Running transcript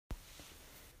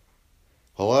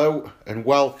Hello and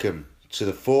welcome to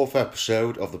the 4th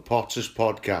episode of the Potters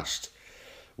Podcast.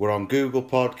 We're on Google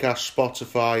Podcasts,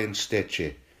 Spotify and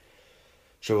Stitcher.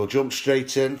 So we'll jump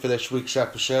straight in for this week's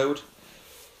episode.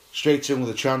 Straight in with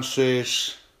the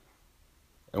transfers.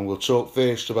 And we'll talk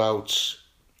first about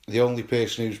the only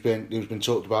person who's been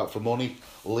talked about for money,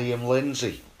 Liam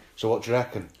Lindsay. So what do you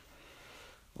reckon?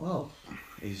 Well,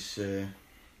 he's a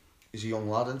young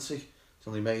lad, isn't he? He's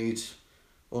only made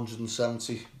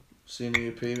 170 senior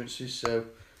appearances, so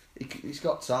he's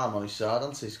got time on his side,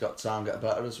 hasn't he? He's got time to get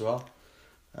better as well.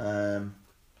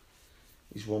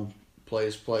 He's won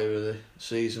Players' Player of the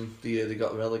Season the year they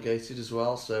got relegated as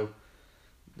well, so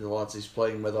the lads he's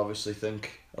playing with obviously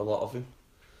think a lot of him.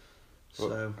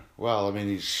 So well, I mean,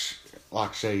 he's like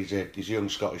I say, he's a young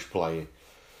Scottish player.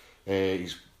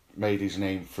 He's made his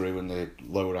name through in the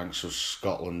lower ranks of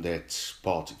Scotland at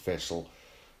Partick Thistle,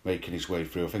 making his way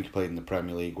through. I think he played in the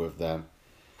Premier League with them.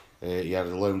 He had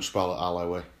a loan spell at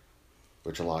Alloa,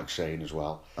 which I like saying as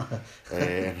well,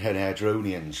 and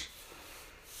Hadronians.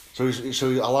 So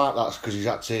I like that because he's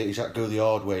had to go the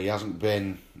hard way. He hasn't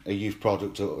been a youth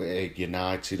product at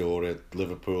United or at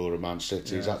Liverpool or at Man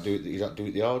City. Yes. He's had to do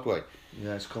it the hard way.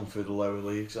 Yeah, he's come through the lower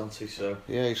leagues, hasn't he? So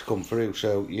yeah, he's come through.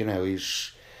 So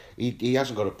he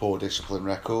hasn't got a poor discipline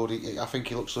record. I think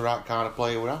he looks the right kind of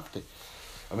player we're after.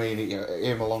 I mean,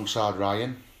 him alongside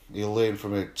Ryan, he'll learn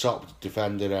from a top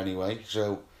defender anyway.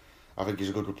 So I think he's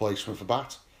a good replacement for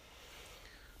Bat.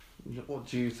 What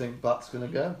do you think Bat's going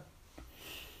to go?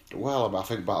 Well, I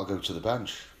think Bat'll go to the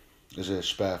bench as a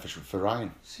spare for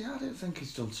Ryan. See, I don't think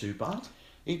he's done too bad.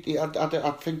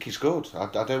 I think he's good. I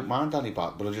don't mind Danny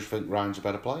Bat, but I just think Ryan's a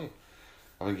better player.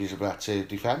 I think he's a better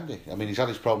defender. I mean, he's had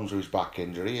his problems with his back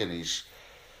injury and his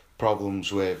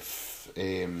problems with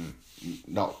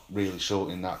not really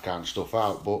sorting that kind of stuff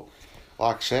out. But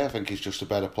like I say, I think he's just a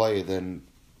better player than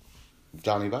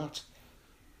Danny Bat.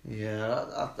 Yeah,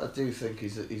 I do think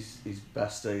his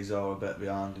best days are a bit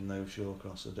behind him though,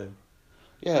 Shawcross, I do.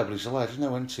 Yeah, but he's a legend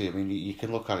though, isn't he? I mean, you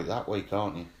can look at it that way,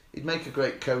 can't you? He'd make a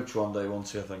great coach one day, wouldn't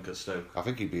he, I think, at Stoke. I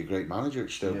think he'd be a great manager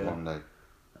at Stoke one day.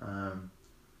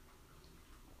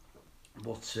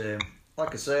 But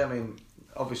like I say, I mean,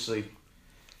 obviously,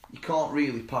 you can't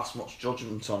really pass much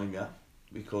judgment on him yet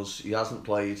because he hasn't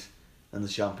played in the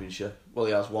Championship. Well,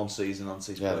 he has one season,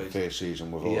 hasn't he? Yeah, the first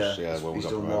season with us. Yeah, when we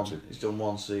got promoted. He's done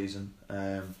one season,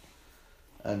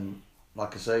 and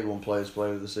like I say, he won Players'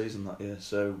 Player of the Season that year.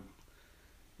 So,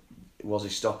 was he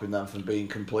stopping them from being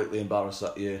completely embarrassed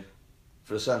that year?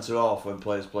 For a centre half, when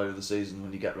Players' Player of the Season,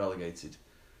 when you get relegated,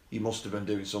 he must have been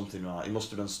doing something right. He must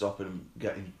have been stopping him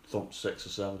getting thumped 6 or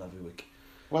 7 every week.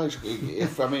 Well,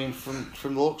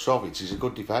 from the looks of it, he's a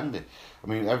good defender. I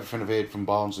mean, everything I've heard from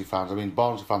Barnsley fans. I mean,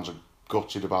 Barnsley fans are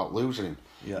gutted about losing him,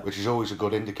 which is always a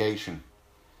good indication.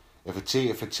 If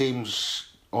a team's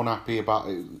unhappy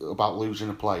about losing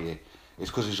a player, it's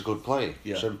because he's a good player.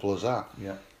 Yeah. Simple as that.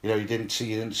 Yeah. You know, you didn't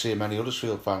see many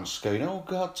Huddersfield fans going, "Oh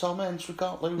God, Tom Ince, we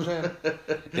can't lose him."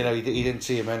 You know, you didn't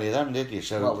see many of them, did you?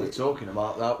 So well, they're talking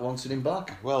about that, wanting him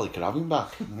back. Well, you can have him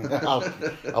back. I'll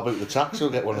book the taxi. He'll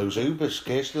get one of those Ubers.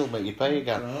 Kirsty will make you pay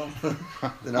again.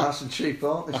 Oh, they're nice and cheap,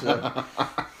 aren't they? So.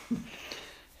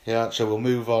 Yeah, so we'll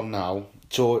move on now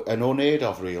to an unheard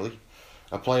of, really.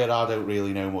 A player I don't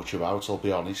really know much about, I'll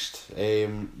be honest.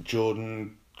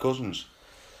 Jordan Cousins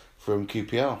from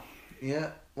QPR.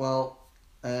 Yeah, well,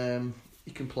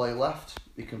 he can play left,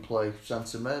 he can play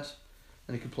centre mid,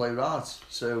 and he can play right.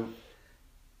 So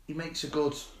he makes a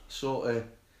good sort of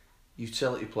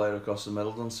utility player across the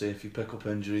middle, doesn't he? If you pick up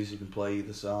injuries, he can play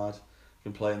either side, he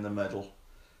can play in the middle.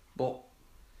 But,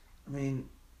 I mean,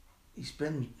 he's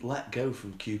been let go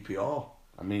from QPR.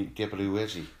 I mean, yeah, but who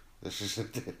is he? This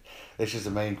is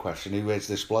the main question. Who is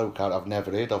this bloke? I've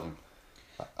never heard of him.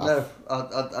 No, I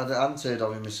hadn't heard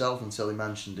of him myself until he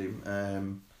mentioned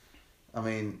him. I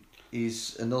mean,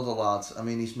 he's another lad. I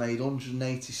mean, he's made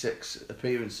 186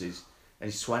 appearances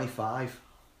and he's 25.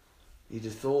 You'd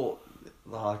have thought,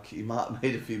 like, he might have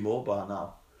made a few more by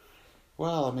now.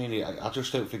 Well, I mean, I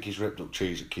just don't think he's ripped up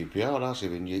trees at QPR, has he?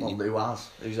 I mean, who has?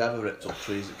 Who's ever ripped up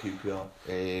trees at QPR?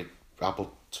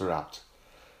 Abel Tarat.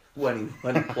 When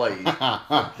he played.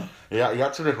 Yeah, he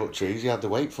had to rip up trees. He had to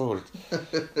wait for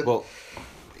it. But,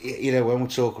 you know, when we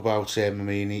talk about him, I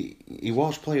mean, he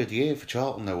was Player of the Year for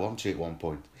Charlton, though, wasn't he, at one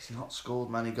point? He's not scored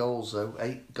many goals, though.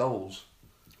 8 goals.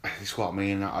 That's what I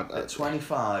mean. At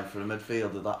 25 for a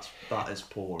midfielder, that is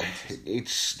poor.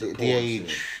 It's the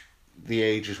age. The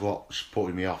age is what's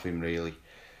putting me off him, really.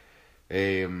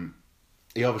 He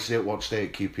obviously don't want to stay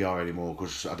at QPR anymore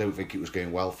because I don't think it was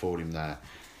going well for him there.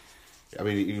 I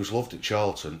mean, he was loved at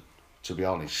Charlton, to be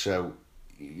honest. So,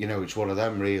 you know, it's one of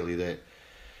them really that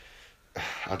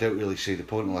I don't really see the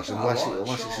point unless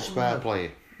it's a spare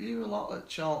player. You a lot at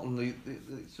Charlton.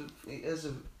 There's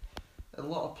a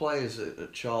lot of players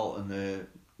at Charlton.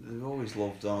 They've always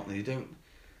loved, aren't they?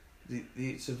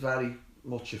 It's a very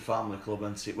much a family club,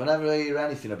 isn't it? Whenever I hear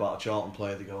anything about a Charlton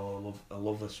player, they go, "Oh, I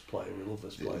love this player. We love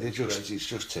this player." It's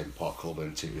just Tin Pot Club,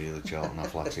 isn't it? Really, Charlton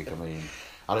Athletic. I mean,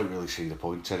 I don't really see the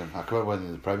point in them. I can remember when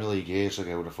in the Premier League years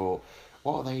ago, and I thought,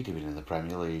 what are they doing in the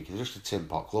Premier League? They're just a Tin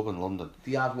Pot Club in London.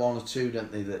 They had one or two,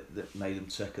 didn't they, that made them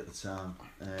tick at the time.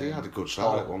 They had a good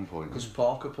side at one point. Because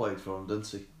Parker played for them, didn't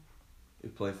he? He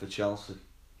played for Chelsea.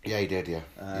 Yeah, he did. Yeah,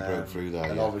 he broke through there.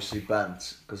 And obviously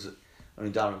Bent, because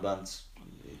Darren Bent.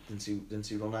 Didn't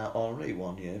he run out Henry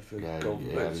one year for Golden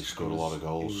Boot? Yeah, he scored a lot of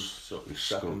goals. He was sort of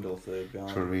second or third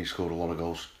guy. He scored a lot of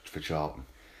goals for Charlton.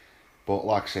 But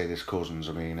like I say, this Cousins,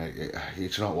 I mean,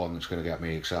 it's not one that's going to get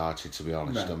me excited, to be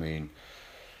honest. No. I mean,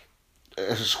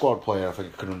 as a squad player, I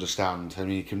think I can understand. I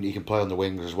mean, he can play on the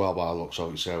wings as well, by the looks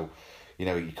of it. So, you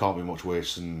know, he can't be much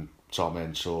worse than Tom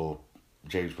Ince or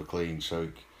James McLean. So,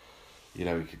 you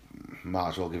know, might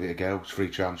as well give it a go. It's free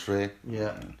transfer.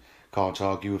 Yeah. Can't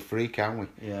argue with free, can we?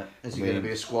 Yeah. Is he going to be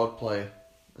a squad player?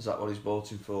 Is that what he's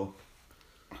bought him for?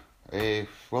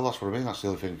 Well, that's what I mean. That's the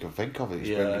only thing I can think of. It's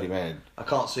bringing him in. I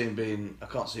can't see him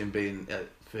being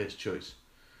first choice.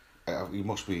 He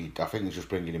must be. I think he's just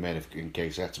bringing him in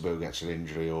case Etebo gets an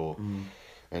injury or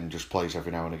and just plays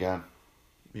every now and again.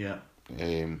 Yeah.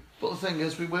 But the thing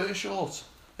is, we were short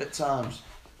at times.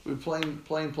 We were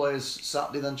playing players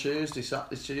Saturday then Tuesday,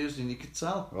 and you could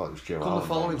tell. Well, it was Joe Come the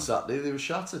following Saturday, they were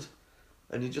shattered.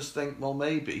 And you just think, well,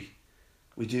 maybe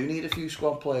we do need a few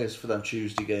squad players for them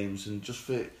Tuesday games and just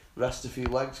for rest a few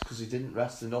legs, because he didn't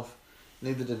rest enough.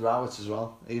 Neither did Rowett as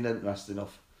well. He didn't rest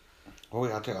enough. Oh,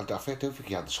 I don't think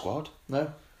he had the squad. No.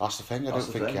 That's the thing. I don't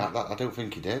think he had that. I don't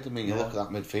think he did. I mean, you look at that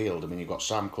midfield. I mean, you've got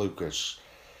Sam Clucas,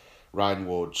 Ryan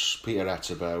Woods, Peter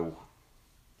Etebo.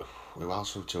 Who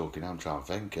else are we talking? I'm trying to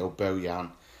think.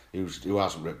 Bojan, who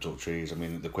hasn't ripped up trees. I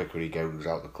mean, the quicker he goes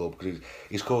out the club, because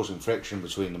he's causing friction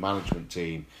between the management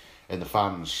team and the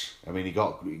fans. I mean, he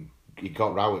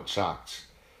got Rowett sacked.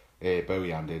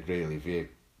 Bojan did, really,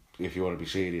 if you want to be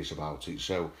serious about it.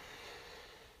 So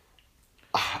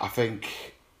I think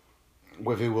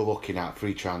with who we're looking at,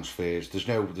 free transfers, there's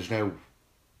no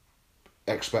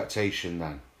expectation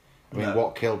then. I mean,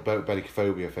 what killed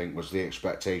Benicophobia, I think, was the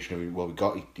expectation of him. Well,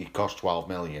 he cost 12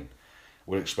 million.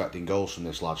 We're expecting goals from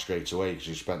this lad straight away because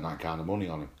he spent that kind of money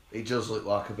on him. He does look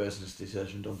like a business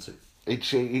decision, doesn't it?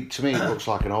 To me, it looks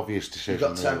like an obvious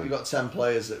decision. You've got 10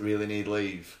 players that really need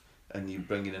leave, and you're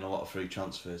bringing in a lot of free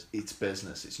transfers. It's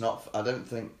business. It's not. I don't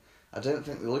think they're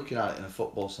looking at it in a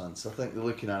football sense. I think they're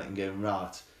looking at it and going,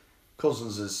 right,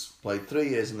 Cousins has played 3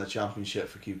 years in the Championship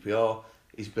for QPR.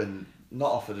 He's been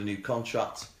not offered a new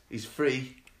contract. He's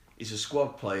free. He's a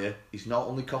squad player. He's not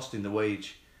only costing the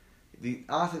wage.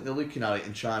 I think they're looking at it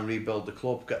and try and rebuild the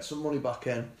club, get some money back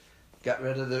in, get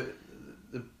rid of the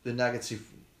negative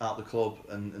out of the club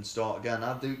and start again.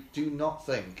 I do not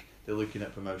think they're looking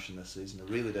at promotion this season.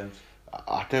 I really don't.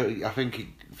 I don't. I think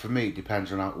for me it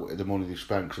depends on the money they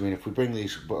spend. Because I mean, if we bring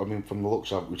these, but I mean, from the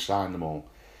looks of it, we signed them all.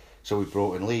 So we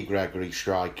brought in Lee Gregory,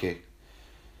 striker.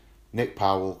 Nick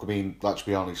Powell, I mean, let's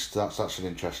be honest, that's an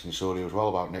interesting story as well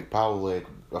about Nick Powell.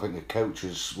 I think the coach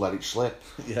has let it slip.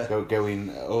 Yeah. Going,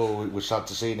 it was sad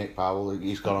to see Nick Powell,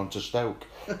 he's gone on to Stoke.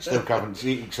 Stoke haven't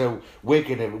seen, so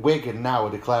Wigan now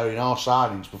are declaring our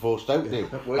signings before Stoke do.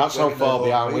 That's how far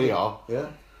behind we are. Yeah.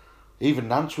 Even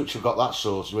Nantwich have got that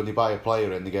sorted. When they buy a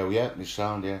player in, they go, yeah, he's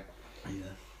sound, yeah.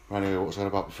 Yeah. Anyway, what was that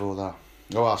about before that?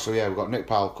 So yeah, we've got Nick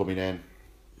Powell coming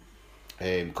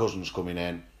in, Cousins coming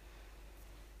in,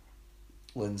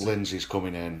 Lindsay's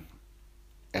coming in,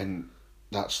 and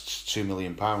that's £2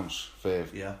 million for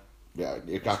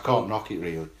I can't knock it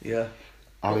really. Yeah,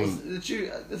 I mean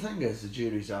the thing is, the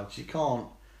jury's out. You can't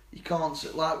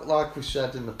like we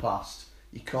said in the past.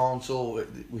 You can't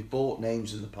we've bought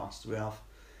names in the past. We have,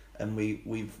 and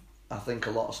we've. I think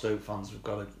a lot of Stoke fans have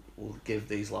got to give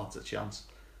these lads a chance.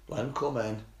 Let them come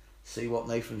in, see what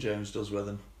Nathan Jones does with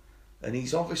them, and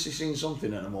he's obviously seen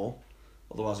something in them all.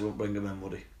 Otherwise, he won't bring them in,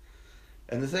 would he?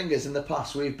 And the thing is, in the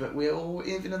past, even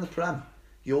in the Prem,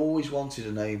 you always wanted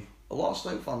a name. A lot of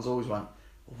Stoke fans always went,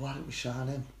 well, why don't we sign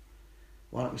him?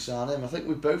 Why don't we sign him? I think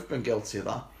we've both been guilty of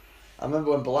that. I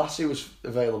remember when Balassi was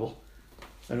available,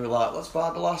 and we were like, let's buy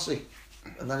Balassi.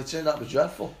 And then he turned out to be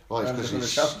dreadful. Well, it's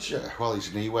because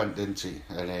his knee went, didn't he?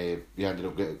 And he ended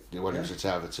up he was at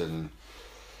Everton, and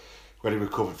when he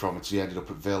recovered from it, he ended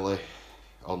up at Villa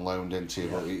on loan, didn't he?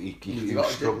 But he was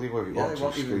struggling with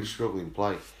it. He was struggling to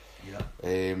play.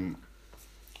 Yeah.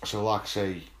 So like I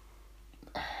say,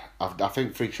 I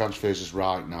think free transfers is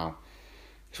right now,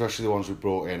 especially the ones we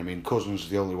brought in. I mean, Cousins is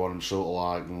the only one I'm sort of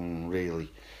like,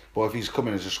 really. But if he's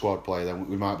coming as a squad player, then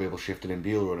we might be able to shift in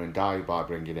Bueller and Dye by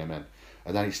bringing him in.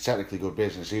 And then it's technically good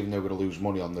business, even though we're going to lose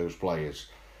money on those players.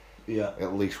 Yeah.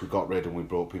 At least we got rid and we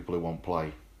brought people who won't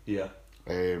play. Yeah.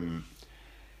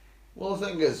 Well, the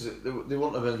thing is, there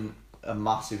wouldn't have been a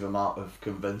massive amount of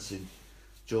convincing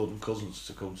Jordan Cousins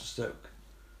to come to Stoke.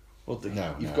 Would they?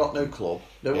 No, You've got no club.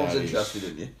 No one's interested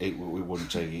in you. We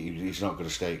wouldn't take. He's not going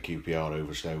to stay at QPR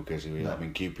over Stoke, is he? No. I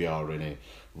mean, QPR are in a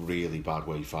really bad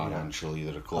way financially.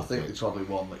 They're a club. I think there's probably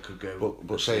one that could go.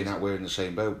 But saying that, we're in the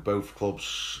same boat. Both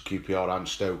clubs, QPR and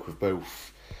Stoke, have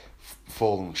both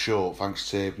fallen short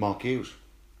thanks to Mark Hughes.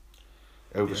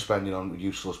 Overspending on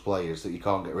useless players that you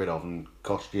can't get rid of and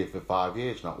cost you for 5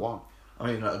 years, not one.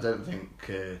 I mean, I don't think.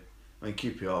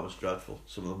 QPR was dreadful.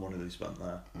 Some of the money they spent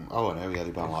there. Oh, I know. Yeah, they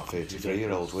banned like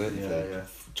 33-years-olds, weren't they? Yeah.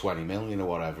 20 million or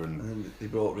whatever. And then they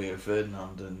brought Rio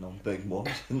Ferdinand in on big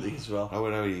money, didn't they, as well? Oh,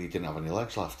 I know. He didn't have any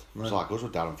legs left. No. It's like us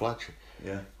with Darren Fletcher.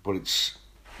 Yeah. But it's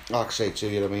like I say to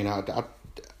you. I mean, I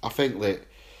think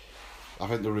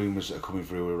the rumours that are coming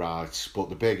through are right. But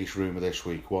the biggest rumour this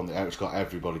week, one that's got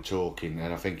everybody talking,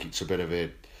 and I think it's a bit of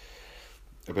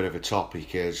a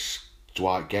topic, is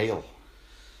Dwight Gale.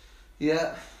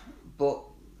 Yeah, but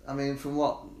I mean, from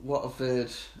what I've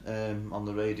heard on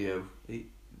the radio,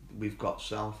 we've got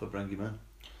sell for bringing him in.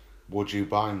 Would you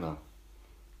buy him though?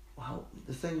 Well,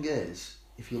 the thing is,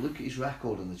 if you look at his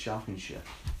record in the Championship,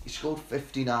 he scored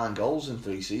 59 goals in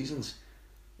 3 seasons.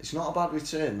 It's not a bad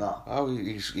return, that. Oh,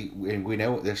 we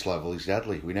know at this level he's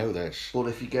deadly. We know this. But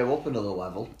if you go up another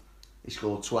level, he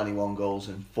scored 21 goals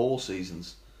in 4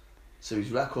 seasons. So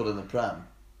his record in the Prem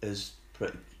is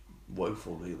pretty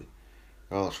woeful, really.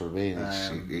 Well, that's what I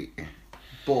mean.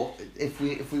 But if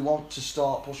we want to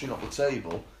start pushing up the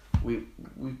table, we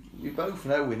both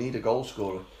know we need a goal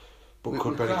scorer. But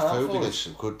could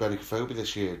Benik Phobie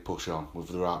this year push on with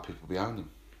the right people behind him?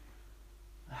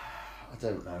 I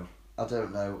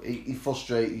don't know. He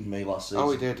frustrated me last season.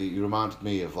 Oh, he did. He reminded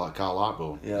me of like Carl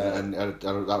Lightbourne. Yeah. And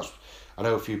that's. I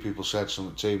know a few people said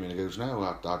something to me and he goes, no,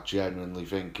 I genuinely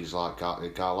think he's like Carl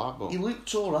Lightbourne. He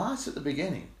looked alright at the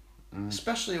beginning,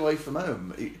 especially away from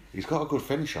home. He's got a good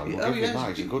finish on him. We'll give him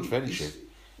that. He's a good finisher.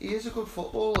 He is a good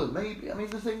footballer. Maybe. I mean,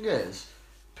 the thing is,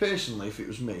 personally, if it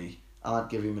was me, I'd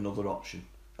give him another option.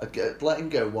 I'd let him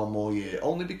go one more year,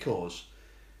 only because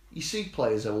you see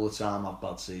players all the time have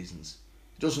bad seasons.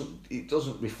 It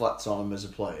doesn't reflect on him as a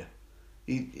player.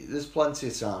 There's plenty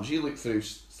of times you look through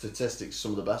statistics,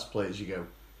 some of the best players, you go,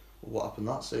 well, what happened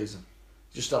that season?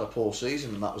 Just had a poor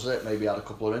season and that was it. Maybe had a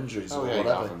couple of injuries or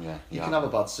whatever. You can have a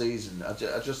bad season. I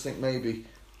just think maybe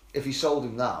if he sold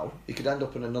him now, he could end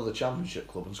up in another Championship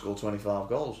club and score 25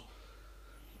 goals.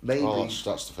 Maybe. Oh,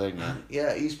 that's the thing. Yeah.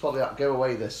 Yeah, he's probably had to go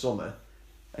away this summer.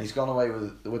 And he's gone away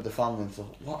with the family and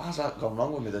thought, what has that gone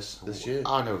wrong with me this year?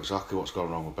 I know exactly what's gone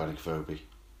wrong with Benik Phobie.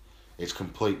 It's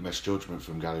complete misjudgment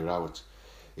from Gary Rowett.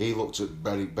 He looked at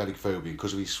Benik Phobie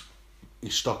because of his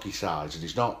stocky size, and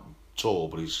he's not tall,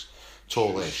 but he's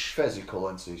tallish. He's physical,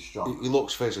 and he's strong. He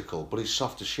looks physical, but he's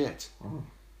soft as shit.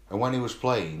 And when he was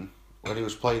playing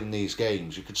in these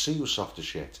games, you could see he was soft as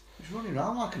shit. He's running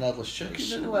around like an headless chicken. You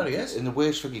don't know where he is. And the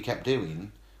worst thing he kept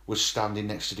doing was standing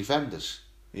next to defenders.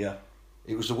 Yeah.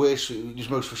 It was the worst, it was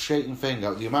the most frustrating thing.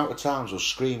 The amount of times I was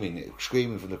screaming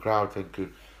from the crowd,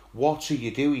 thinking, what are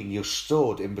you doing? You're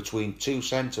stood in between 2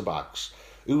 centre-backs.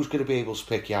 Who's going to be able to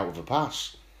pick you out with a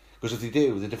pass? Because if they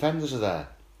do, the defenders are there.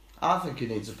 I think he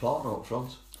needs a partner up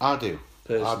front. I do.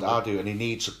 Personally. I do, and he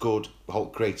needs a good,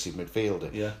 creative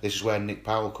midfielder. Yeah. This is where Nick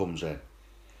Powell comes in.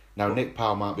 Now, Nick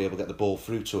Powell might be able to get the ball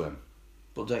through to him.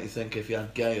 But don't you think if you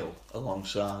had Gale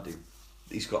alongside him,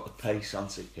 he's got the pace,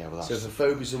 hasn't he? Yeah, well, so if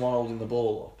Phobie's the one holding the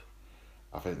ball up,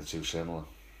 I think they're too similar.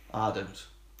 I don't.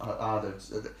 I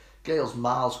don't. Gale's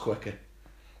miles quicker.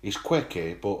 He's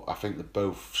quicker, but I think they're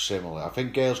both similar. I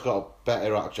think Gale's got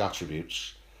better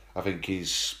attributes. I think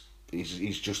he's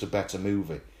just a better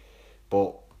mover.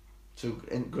 But so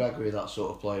isn't Gregory that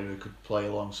sort of player who could play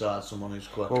alongside someone who's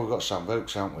quick? Well, we've got Sam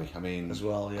Vokes, haven't we? I mean, as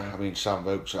well, yeah. I mean, Sam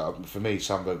Vokes. For me,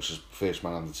 Sam Vokes is first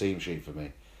man on the team sheet for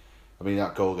me. I mean,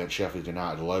 that goal against Sheffield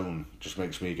United alone just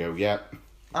makes me go, yep.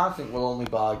 I think we'll only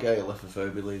buy Gale if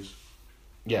Phobie leaves.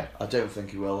 Yeah. I don't think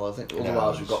he will. I think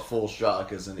otherwise we've got 4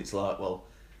 strikers and it's like, well,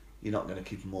 you're not going to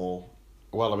keep them all.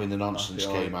 Well, I mean, the nonsense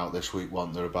came out this week,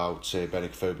 wasn't there, about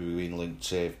Benik Phobie being linked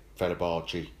to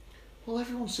Fenerbahce. Well,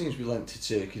 everyone seems to be linked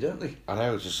to Turkey, don't they? I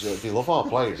know, they love our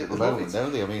players at the moment,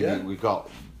 don't they? I mean, we've got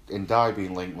Ndai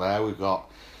being linked there, we've got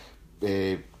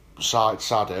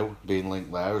Sado being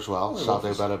linked there as well.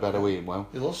 Sado better with him well.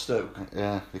 He loves Stoke.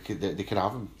 Yeah, they can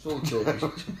have him. It's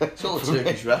all the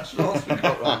Turkish restaurants we've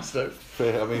got around Stoke.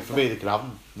 I mean, for me, they can have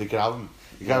him.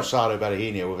 You can have Sado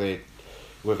Berahino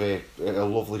with a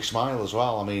lovely smile as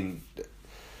well. I mean,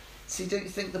 see, don't you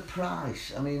think the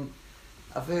price? I mean,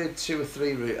 I've heard 2 or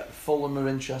 3. Fulham are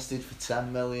interested for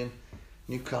 10 million.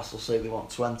 Newcastle say they want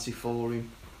 20 for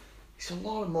him. It's a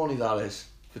lot of money, that is,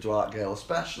 for Dwight Gale,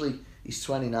 especially he's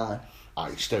 29.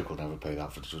 Stoke will never pay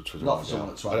that for Not for someone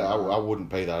at 29. I wouldn't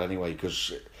pay that anyway,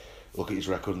 because look at his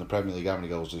record in the Premier League. How many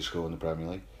goals did he score in the Premier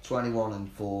League? 21 in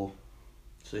 4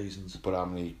 seasons. But how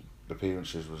many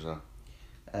appearances was that?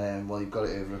 Well, you've got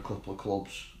it over a couple of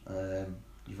clubs.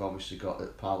 You've obviously got it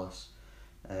at Palace.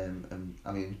 And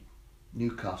I mean,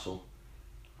 Newcastle,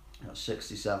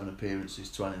 67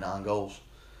 appearances, 29 goals.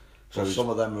 So some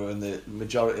of them were in the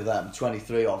majority of them,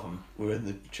 23 of them were in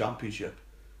the Championship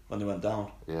when they went down.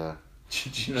 Yeah. Do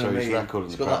you know what I mean?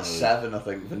 He's got like 7, I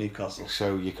think, for Newcastle.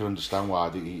 So you can understand why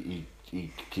he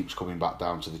keeps coming back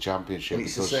down to the Championship.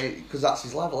 Because that's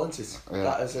his level, isn't it? Yeah.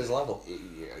 That is his level.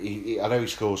 I know he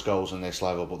scores goals on this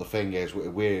level, but the thing is,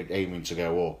 we're aiming to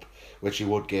go up, which he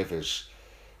would give us.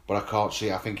 But I can't see.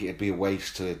 I think it'd be a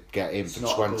waste to get him for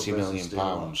 £20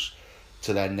 million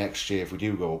to then next year, if we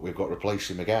do go up, we've got to replace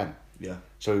him again. Yeah.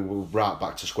 So we're right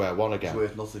back to square one again. It's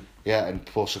worth nothing. Yeah, and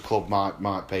plus a club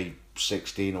might pay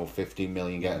 16 or 15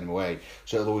 million getting him away,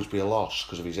 so it'll always be a loss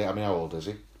because of his. I mean, how old is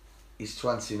he? He's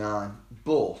 29.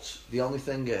 But the only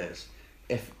thing is,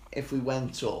 if we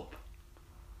went up,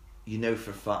 you know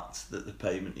for a fact that the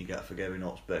payment you get for going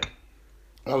up's big.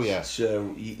 Oh yeah.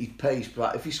 So he pays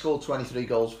back. If he scored 23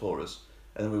 goals for us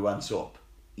and then we went up,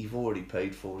 you've already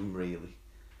paid for him really.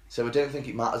 So I don't think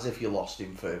it matters if you lost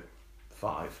him for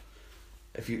 5.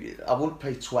 I wouldn't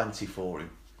pay 20 for him.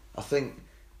 I think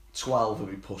 12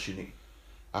 would be pushing it.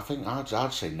 I think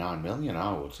I'd say 9 million.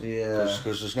 I would. Yeah.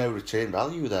 Because there's no return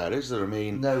value there, is there? I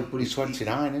mean, no, but he's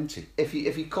 29, isn't he? If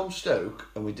he comes Stoke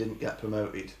and we didn't get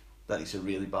promoted, then it's a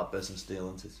really bad business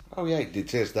deal, isn't it? Oh yeah,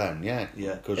 it is then. Yeah.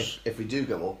 Yeah. Because if we do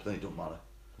go up, then it don't matter.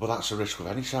 But that's the risk with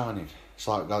any signing. It's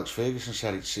like Alex Ferguson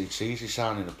said. It's easy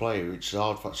signing a player. It's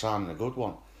hard for signing a good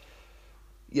one.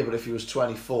 Yeah, but if he was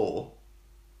 24.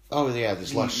 Oh yeah,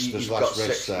 there's less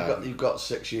risk there. You've got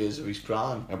 6 years of his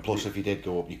prime. And plus, if he did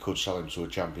go up, you could sell him to a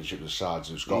Championship of sides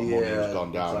who's got money, who's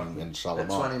gone down, exactly. and sell him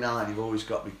at 29, you've always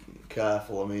got to be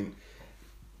careful. I mean,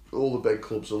 all the big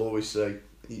clubs will always say,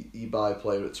 you buy a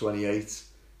player at 28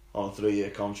 on a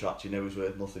 3-year contract, you know he's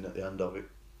worth nothing at the end of it.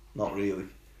 Not really.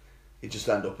 You just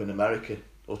end up in America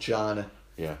or China.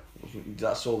 Yeah.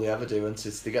 That's all they ever do, isn't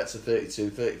it? They get to 32,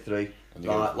 33,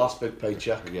 right, last big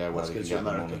paycheck, yeah, let's go to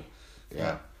America.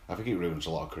 Yeah. I think it ruins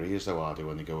a lot of careers though, Ardy,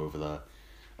 when they go over there.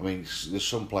 I mean, there's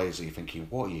some players that you're thinking,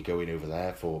 what are you going over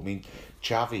there for? I mean,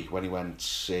 Xavi, when he went,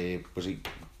 was he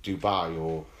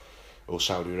Dubai or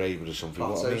Saudi Arabia or something?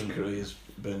 Pato's career's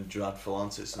been dreadful,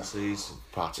 hasn't it, since he's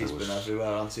been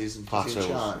everywhere, hasn't he? He's in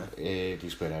China.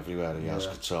 He's been everywhere. He has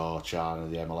Qatar, China,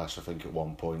 the MLS, I think, at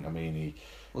one point. I mean,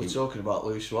 we're talking about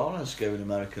Luis Suarez going to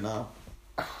America now.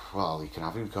 Well, he can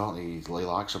have him, can't he? He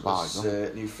likes a bite.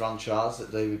 This new franchise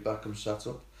that David Beckham set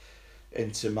up.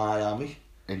 Into Miami.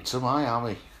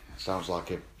 Sounds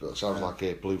like a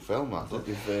blue film. I think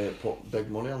they've put big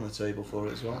money on the table for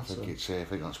it as well. I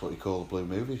think that's what you call a blue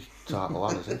movie title,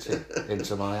 isn't it?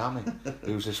 Into Miami.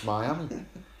 Who's this Miami?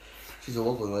 She's a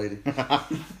lovely lady.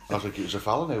 I think it was a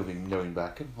fella knowing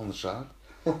Beckham on the side.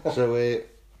 So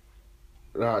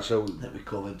right, so I think we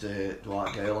covered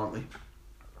Dwight Gale, haven't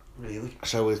we? Really.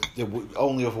 So the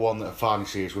only other one that I finally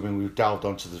see is, I mean, we've delved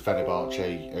onto the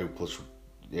Fenerbahce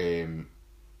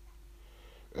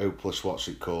O plus what's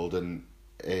it called, and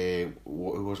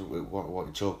what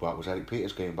you talk about was Eric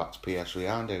Peters going back to PSV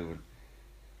Eindhoven.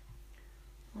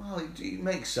 Well, it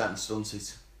makes sense, doesn't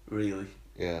it? Really.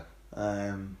 Yeah.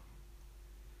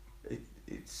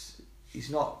 He's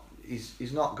not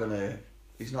gonna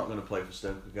play for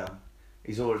Stoke again.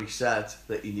 He's already said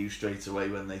that he knew straight away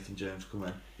when Nathan Jones come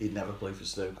in he'd never play for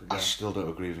Stoke again. I still don't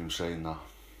agree with him saying that.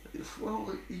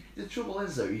 Well, the trouble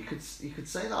is though, you could say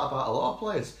that about a lot of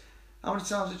players. How many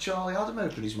times did Charlie Adam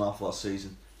open his mouth last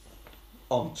season?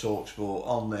 On TalkSport,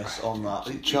 on this, on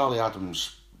that. Charlie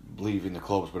Adams leaving the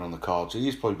club's been on the cards.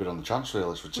 He's probably been on the transfer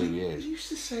list for 2 years. He used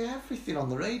to say everything on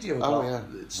the radio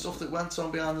about stuff that went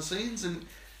on behind the scenes, and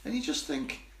you just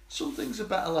think some things are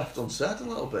better left unsaid a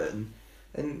little bit,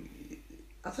 and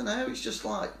I don't know, it's just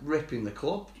like ripping the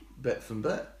club bit from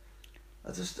bit.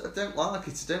 I don't like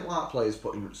it. I don't like players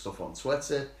putting stuff on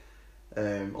Twitter.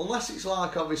 Unless it's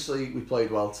like, obviously, we played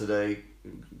well today,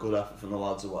 good effort from the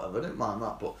lads or whatever. I don't mind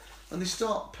that, but when they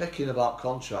start picking about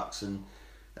contracts and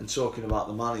talking about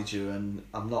the manager and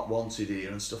I'm not wanted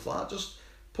here and stuff like that, just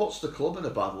puts the club in a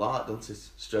bad light, doesn't it?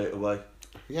 Straight away.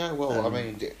 Yeah, well, I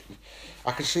mean,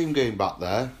 I can see him going back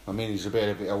there. I mean, he's a bit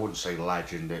of, I wouldn't say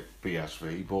legend at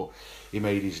BSV, but he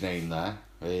made his name there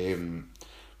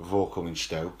before coming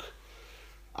Stoke.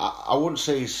 I wouldn't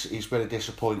say he's been a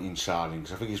disappointing signing,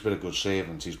 because I think he's been a good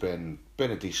servant. He's been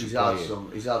a decent player.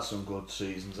 He's had some good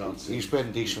seasons, hasn't he? He's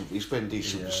been decent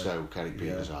for Stoke, Eric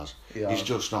Peters has. He's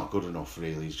just not good enough,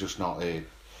 really. He's just not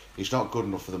he's not good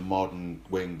enough for the modern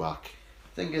wing back.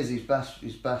 Thing is, his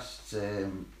best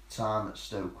time at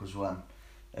Stoke was when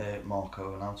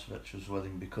Marco Arnautovic was with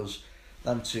him, because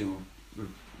them two were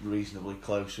reasonably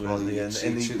close, weren't they? And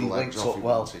he linked up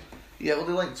well. Yeah, well,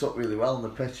 they linked up really well on the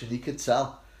pitch, and you could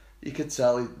tell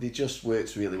they just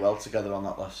worked really well together on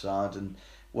that left side. And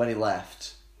when he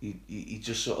left, he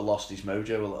just sort of lost his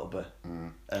mojo a little bit.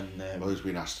 And well, he's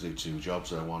been asked to do two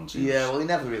jobs there once. Yeah, well, he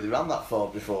never really ran that far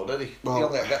before, did he? Well, he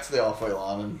only get to the halfway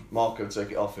line, and Marco would take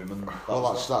it off him. And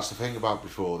that's the thing about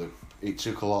before. That it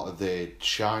took a lot of the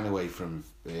shine away from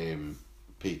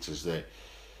Peters. That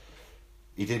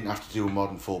he didn't have to do a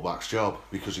modern fullback's job,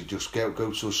 because he'd just go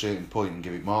to a certain point and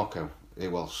give it Marco.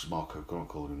 Well, Marco, can't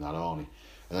call him that, Arnie.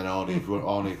 And then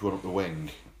Arnie'd run up the wing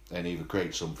and he would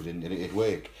create something and it'd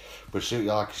work. But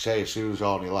like you say, as soon as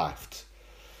Arnie left,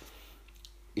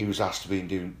 he was asked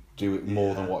to do it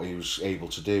more than what he was able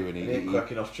to do. And he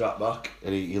quick enough track back.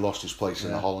 And he lost his place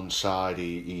in the Holland side.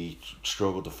 He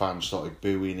struggled, the fans started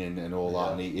booing and all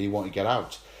that, and he wanted to get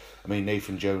out. I mean,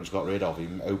 Nathan Jones got rid of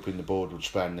him, hoping the board would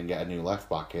spend and get a new left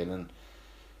back in, and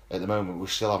at the moment we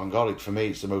still haven't got it. For me,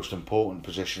 it's the most important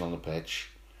position on the pitch.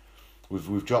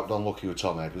 We've dropped unlucky with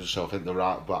Tom Edwards, so I think the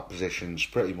right back position's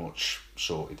pretty much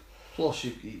sorted. Plus,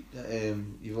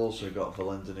 you've also got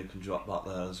Verlinden who can drop back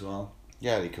there as well.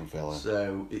 Yeah, he can fill in.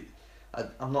 So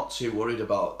I'm not too worried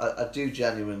about. I do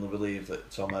genuinely believe that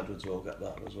Tom Edwards will get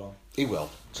better as well. He will.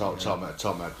 Tom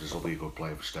Edwards will be a good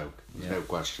player for Stoke. There's no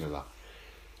question of that.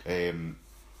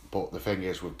 But the thing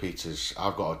is with Peters,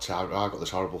 I've got this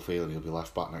horrible feeling he'll be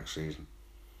left back next season.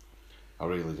 I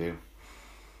really do.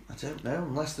 I don't know,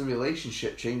 unless the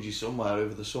relationship changes somewhere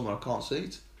over the summer. I can't see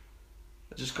it.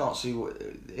 I just can't see what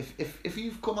if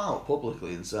you've come out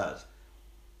publicly and said,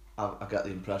 I get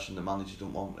the impression the manager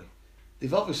don't want me.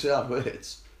 They've obviously had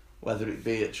words, whether it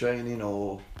be at training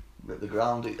or at the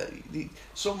ground.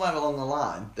 Somewhere along the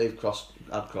line, they've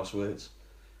had cross words.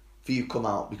 For you to come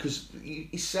out, because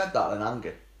he said that in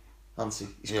anger, hasn't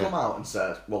he? He's come out and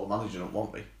said, well, the manager don't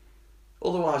want me.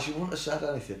 Otherwise, you wouldn't have said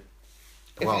anything.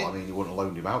 I mean, you wouldn't have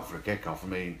loaned him out for a kick-off. I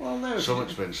mean,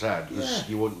 something's been said.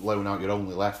 You wouldn't loan out your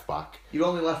only left-back. Your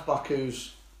only left-back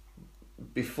who's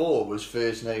before was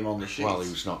first name on the sheet. Well, he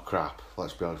was not crap.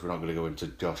 Let's be honest, we're not going to go into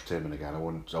Josh Timon again. I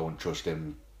wouldn't trust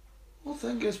him. Well, the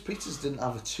thing is, Peters didn't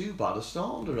have too bad a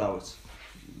start under Howard.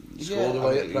 He scored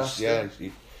away at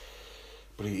Preston.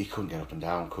 But he couldn't get up and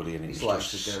down, could he? And it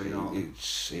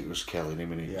was killing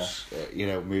him, and it's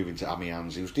moving to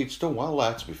Amiens. He's done well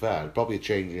there, to be fair. Probably a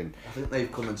change in. I think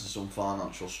they've come into some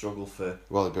financial struggle for.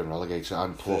 Well, they've been relegated,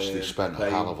 and plus they've spent a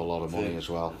hell of a lot of money as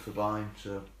well for buying.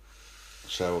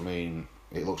 So I mean,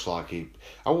 it looks like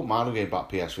I wouldn't mind him getting back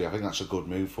PSV. I think that's a good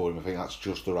move for him. I think that's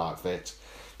just the right fit.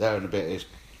 They're in a bit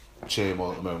of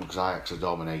turmoil at the moment because Ajax are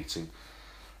dominating,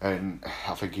 and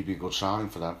I think he'd be a good signing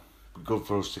for them. Good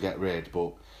for us to get rid,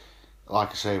 but like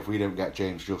I say, if we don't get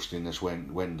James Justin this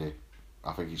windy,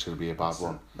 I think it's going to be a bad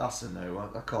one. That's a no.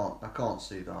 I can't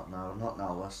see that now. Not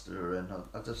now Leicester are in.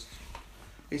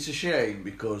 It's a shame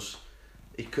because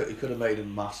he could have made a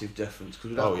massive difference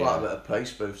because we'd have quite a bit of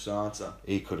pace both sides. Then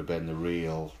he could have been the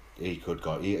real. Like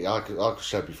I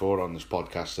said before on this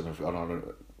podcast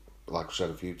and like I said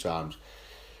a few times,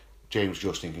 James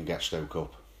Justin can get Stoke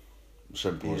up.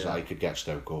 Simple as that. He could get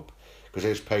Stoke up. Because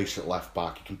his pace at left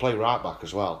back, he can play right back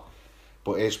as well,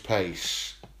 but his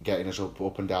pace, getting us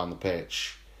up and down the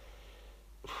pitch,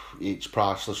 it's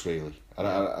priceless, really.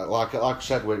 And like I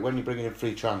said, when you're bringing in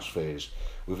free transfers,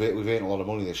 we've earned a lot of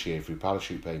money this year through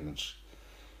parachute payments.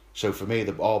 So for me,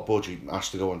 our budget has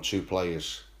to go on two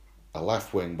players, a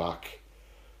left wing back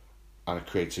and a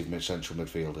creative central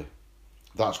midfielder.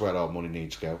 That's where our money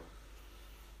needs to go.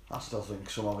 I still think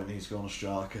some of it needs to go on a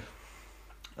striker.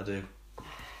 I do.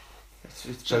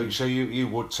 So you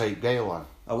would take Gale then?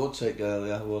 I would take Gale,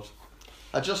 yeah, I would.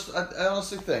 I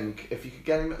honestly think if you could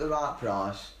get him at the right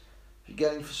price, if you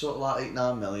get him for sort of like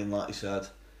 8-9 million, like you said,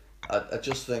 I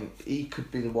just think he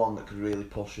could be the one that could really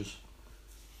push us.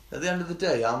 At the end of the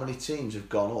day, how many teams have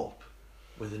gone up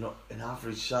with an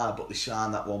average side, but they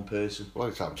signed that one person. Well,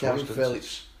 it's happened Kevin twice,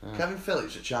 Phillips. Yeah. Kevin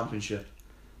Phillips at Championship.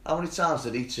 How many times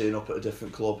did he turn up at a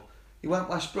different club? He went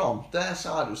West Brom. Their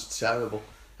side was terrible,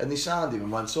 and they signed him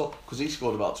and went up because he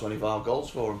scored about 25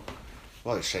 goals for them.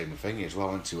 Well, it's the same thing as well,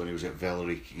 isn't he? When he was at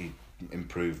Villa, he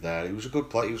improved there. He was a good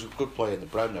player. He was a good player in the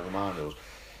Prem. Never mind us.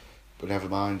 But never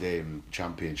mind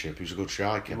Championship. He was a good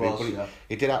striker.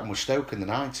 It did happen with Stoke in the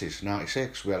 90s,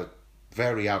 96. We had a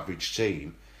very average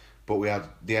team, but we had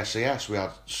the SAS. We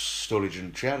had Sturridge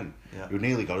and Cherry, who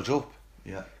nearly got us up.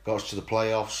 Yeah. Got us to the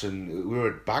playoffs, and we were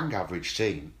a bang average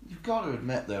team. You've got to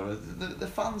admit, though, the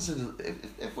fans,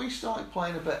 if we started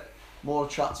playing a bit more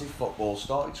attractive football,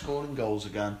 started scoring goals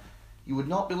again, you would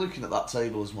not be looking at that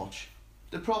table as much.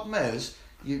 The problem is,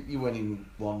 you're winning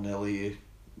 1-0 here,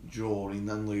 drawing,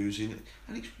 then losing,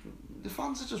 and the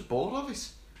fans are just bored of it.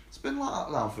 It's been like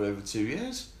that now for over 2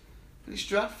 years. It's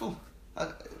dreadful.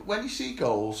 When you see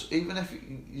goals, even if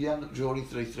you end up drawing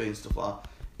 3-3 and stuff like that,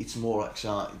 it's more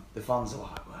exciting. The fans are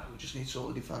like, well, we just need to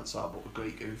sort the defence out, but we're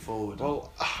great going forward.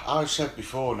 Well, I've said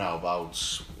before now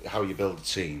about how you build a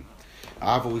team.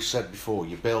 I've always said before,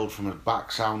 you build from a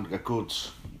good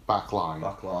back line.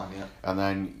 Back line, yeah. And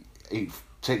then it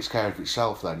takes care of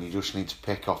itself then. You just need to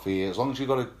pick off here. As long as you've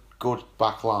got a good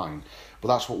back line. But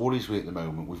that's what worries me at the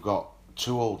moment. We've got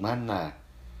 2 old men there.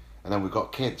 And then we've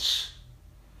got kids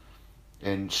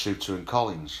in Suter and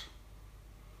Collins.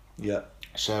 Yeah.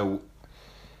 So,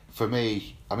 for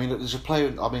me, I mean, there's a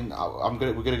player. I mean, we're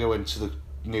going to go into the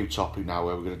new topic now,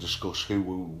 where we're going to discuss who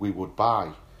we would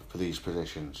buy for these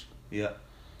positions. Yeah.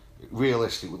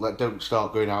 Realistic. Don't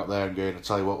start going out there and going, I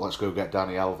tell you what, let's go get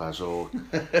Dani Alves, or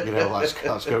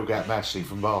let's go get Messi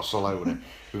from Barcelona.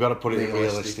 We've got to put it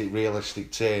in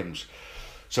realistic terms.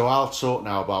 So I'll talk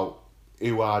now about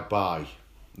who I'd buy.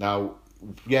 Now,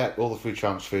 yeah, all the free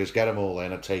transfers, get them all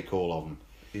in, I'd take all of them.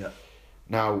 Yeah.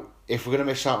 Now, if we're going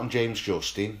to miss out on James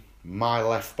Justin, my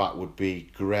left back would be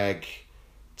Greg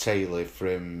Taylor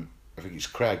from, I think it's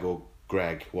Craig or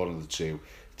Greg, one of the two,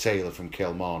 Taylor from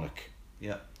Kilmarnock.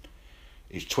 Yeah.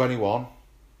 He's 21,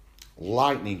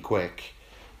 lightning quick,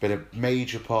 been a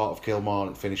major part of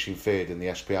Kilmarnock finishing third in the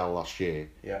SPL last year.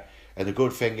 Yeah. And the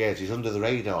good thing is, he's under the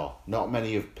radar. Not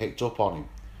many have picked up on him.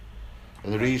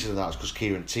 And the reason of that is because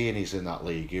Kieran Tierney's in that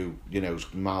league, who,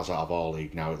 is miles out of our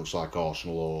league now. It looks like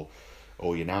Arsenal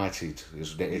or United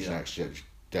is next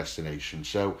destination.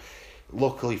 So,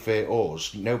 luckily for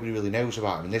us, nobody really knows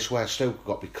about him. And this is where Stoke have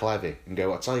got to be clever and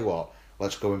go, I'll tell you what,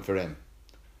 let's go in for him.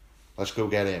 Let's go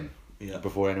get him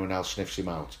before anyone else sniffs him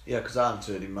out. Yeah, because I haven't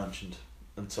heard him mentioned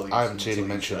until I haven't seen him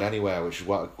mentioned anywhere, which is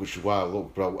why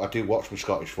look, bro, I do watch my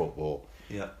Scottish football.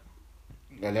 Yeah.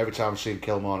 And every time I've seen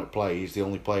Kilmarnock play, he's the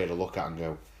only player to look at and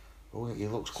go, oh, he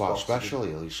looks quite special.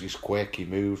 He's quick, he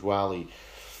moves well,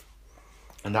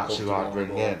 and that's who I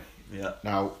bring in. Yeah.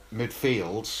 Now,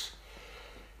 midfields,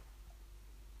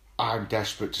 I'm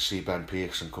desperate to see Ben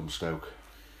Pearson come Stoke.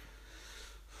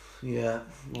 Yeah,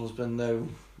 well, there's been no.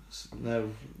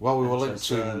 Well, we were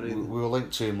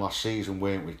linked to him last season,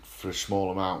 weren't we, for a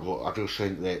small amount? But I just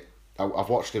think that I've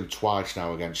watched him twice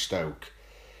now against Stoke,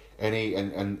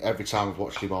 and every time I've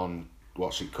watched him on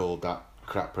what's it called, that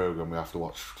crap programme we have to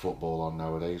watch football on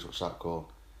nowadays. What's that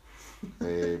called?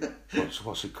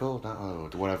 What's it called?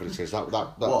 Whatever it is. That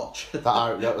Watch.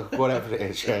 Whatever it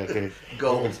is. Yeah,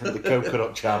 Gold. The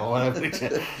Coconut Channel. Whatever it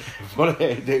is. But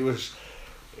it was.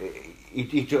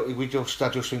 I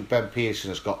just think Ben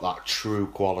Pearson has got that true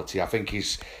quality. I think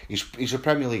he's a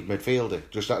Premier League midfielder.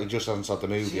 He just hasn't had the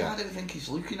move yet. I don't think he's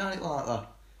looking at it like that.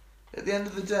 At the end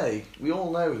of the day, we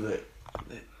all know that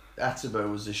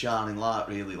Etebo was the shining light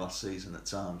really last season at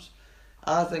times.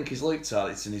 I think he's looked at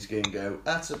it and he's going to go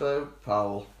Etebo,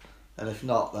 Powell, and if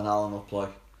not, then Allen will play.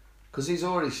 Because he's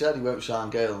already said he won't sign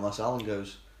Gale unless Allen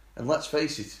goes. And let's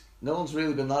face it, no one's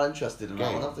really been that interested in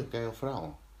Allen, have they? Gale for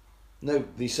Allen? No,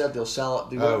 they said they'll sell it.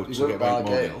 They won't buy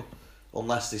Gale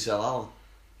unless they sell Allen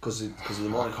because of the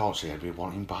money. I can't see anybody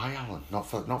wanting to buy Allen. Not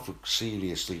for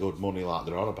seriously good money like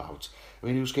they're on about. I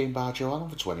mean, who's going to buy Joe Allen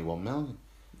for 21 million?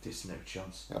 There's no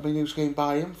chance. I mean, who's going to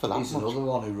buy him for that He's much? another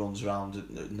one who runs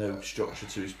around no structure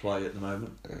to his play at the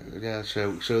moment.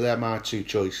 So they're my two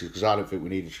choices, because I don't think we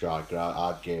need a striker.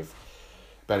 I'd give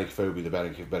Benicophobe the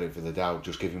benefit of the doubt.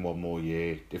 Just give him one more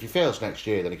year. If he fails next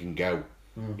year, then he can go.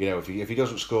 If he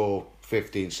doesn't score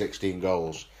 15, 16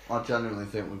 goals, I genuinely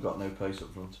think we've got no pace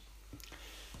up front.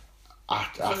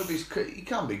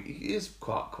 He is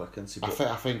quite quick, isn't he?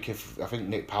 I think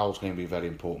Nick Powell's going to be a very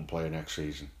important player next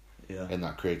season. Yeah. In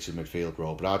that creative midfield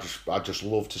role, but I just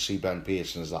love to see Ben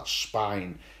Pearson as that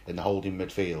spine in the holding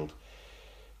midfield,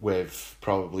 with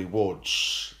probably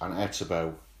Woods and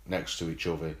Etebo next to each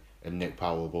other, and Nick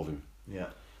Powell above him. Yeah.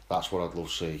 That's what I'd love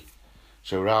to see.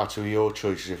 So, right, who are your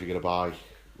choices if you're going to buy?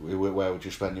 Where would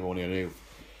you spend your money on who?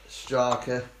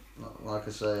 Striker, like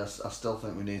I say, I still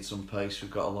think we need some pace.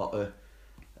 We've got a lot of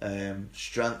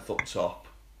strength up top,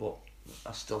 but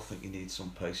I still think you need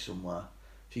some pace somewhere.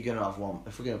 If you're going to have one,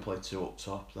 if we're going to play two up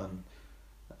top, then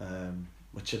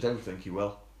which I don't think he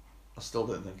will. I still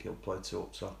don't think he'll play two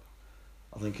up top.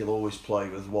 I think he'll always play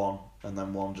with one and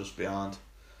then one just behind.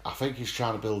 I think he's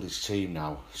trying to build his team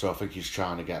now, so I think he's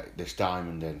trying to get this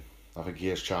diamond in. I think he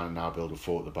is trying to now build a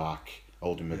four at the back,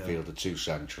 holding midfielder, two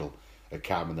central, a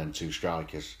cam, and then two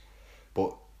strikers.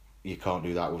 But you can't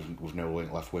do that with no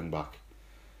left wing back.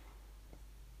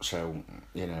 So,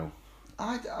 you know.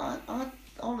 I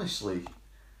honestly,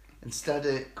 instead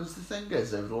of, because the thing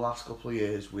is, over the last couple of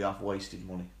years, we have wasted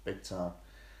money big time.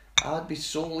 I'd be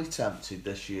sorely tempted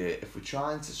this year, if we're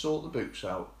trying to sort the books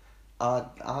out,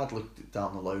 I'd look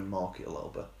down the loan market a little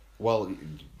bit. Well,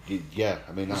 yeah,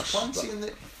 I mean, there's plenty in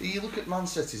the. You look at Man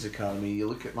City's academy, you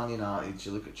look at Man United,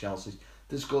 you look at Chelsea.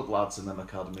 There's good lads in them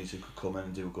academies who could come in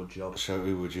and do a good job. So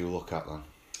who would you look at then?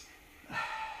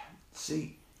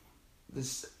 See,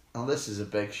 this is a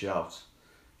big shout,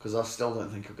 because I still don't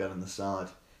think he'll get in the side.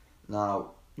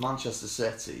 Now, Manchester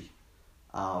City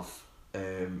have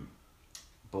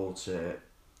bought a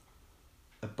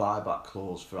buyback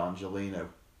clause for Angelino.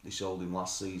 They sold him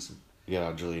last season. Yeah,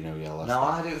 Angelino, yeah. Now,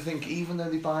 I don't think, even though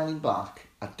they're buying him back,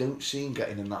 I don't see him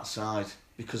getting in that side,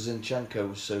 because Zinchenko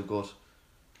was so good.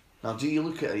 Now, do you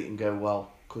look at it and go,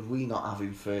 well, could we not have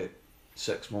him for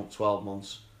 6 months, 12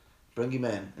 months, bring him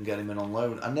in and get him in on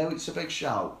loan? I know it's a big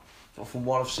shout, but from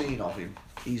what I've seen of him,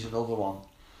 he's another one,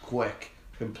 quick,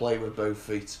 can play with both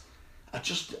feet. I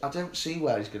don't see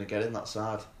where he's going to get in that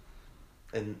side.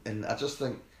 And I just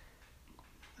think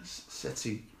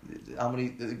City, how many,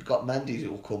 they've got Mendy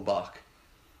who will come back.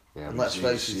 Yeah, and let's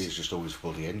face it, he's just always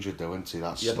bloody injured though, isn't he?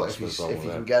 That's but if you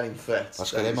can get him fit,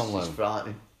 let's get him on loan.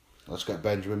 Frightening. Let's get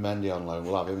Benjamin Mendy on loan.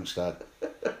 We'll have him instead.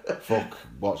 Fuck,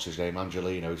 what's his name?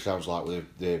 Angelino. He sounds like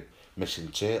the missing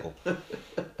turtle.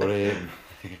 But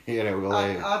you know,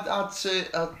 I'd say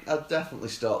I'd definitely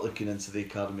start looking into the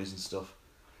academies and stuff.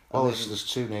 Well, there's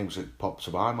two names that pop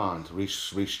to my mind: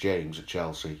 Reece James at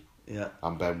Chelsea, yeah,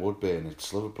 and Ben Woodburn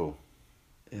at Liverpool.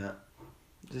 Yeah,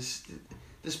 there's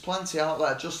plenty out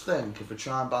there. Just think, if we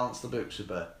try and balance the books a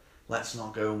bit, let's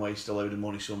not go and waste a load of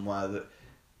money somewhere that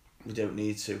we don't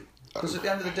need to. Because at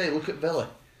the end of the day, look at Villa.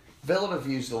 Villa have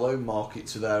used the loan market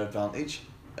to their advantage,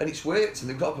 and it's worked, and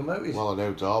they've got promoted. Well, I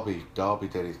know Derby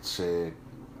did it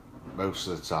most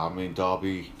of the time. I mean,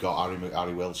 Derby got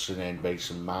Harry Wilson in,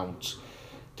 Mason Mount,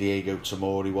 Diego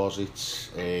Tamori, was it?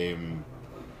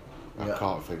 I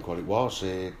can't think what it was.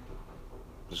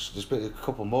 There's been a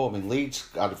couple more. I mean, Leeds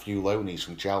had a few loanies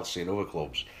from Chelsea and other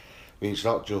clubs. I mean, it's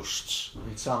not just. I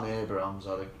mean, Tammy Abrahams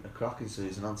had a cracking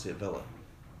season, hasn't he, at Villa?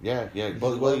 Yeah.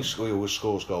 Well, he always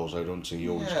scores goals, though, doesn't he? He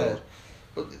always does.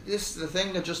 But this is the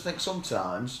thing. I just think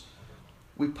sometimes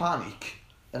we panic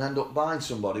and end up buying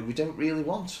somebody we don't really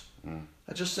want. Mm.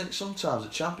 I just think sometimes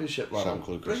at Championship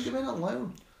level, bring them in on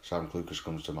loan. Sam Clucas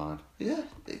comes to mind. Yeah,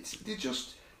 they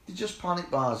just panic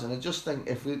buys, and I just think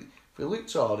if we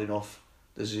looked hard enough,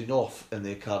 there's enough in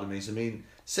the academies. I mean,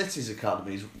 City's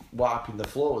academies wiping the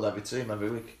floor with every team every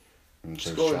week. And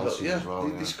so scoring Chelsea as well.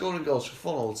 They're scoring goals for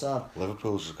fun all the time.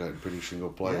 Liverpool's producing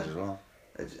good players as well.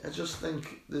 I just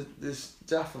think there's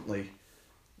definitely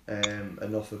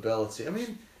enough ability. I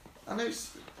mean, I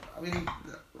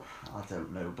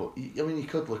don't know, but you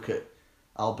could look at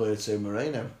Alberto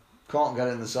Moreno. Can't get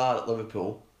in the side at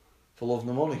Liverpool for love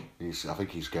nor money. I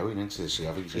think he's going into this.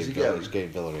 I think he's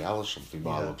getting Villarreal or something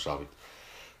by the looks of it.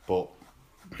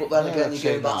 But then again, you're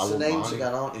going back to names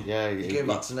again, aren't you? Yeah, you're going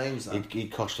back to names then.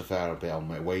 He'd cost a fair bit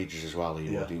on wages as well. He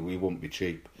wouldn't be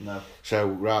cheap. No. So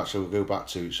we'll go back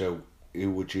to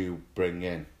who would you bring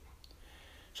in?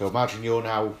 So imagine you're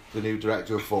now the new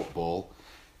director of football,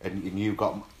 and you've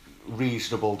got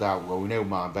reasonable doubt. Well, we know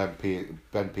mine,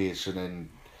 Ben Pearson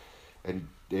and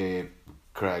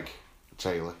Craig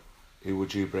Taylor. Who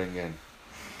would you bring in?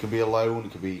 It could be a loan.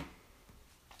 It could be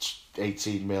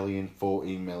 18 million,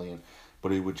 14 million.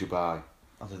 But who would you buy?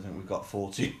 I don't think we've got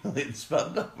 14 million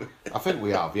spent, have we? I think we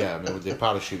have, yeah. I mean, with the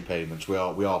parachute payments, we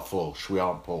are flush. We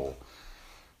aren't poor.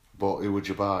 But who would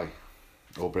you buy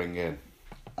or bring in?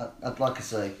 I'd like to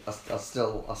say I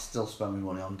still spend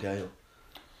my money on Gale.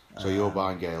 So you're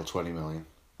buying Gale 20 million.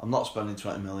 I'm not spending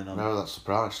 20 million on. No, that's the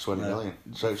price, 20 million.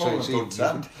 So it's even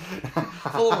 10.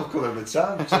 Fulham have come in with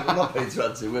 10, so we're not paying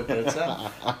 20, we're paying 10.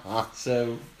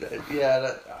 So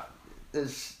yeah,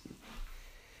 there's.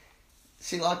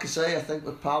 See, like I say, I think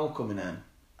with Powell coming in,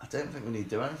 I don't think we need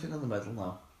to do anything in the middle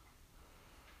now.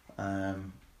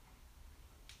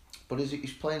 But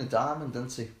he's playing a diamond,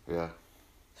 isn't he? Yeah.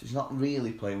 So he's not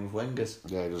really playing with wingers.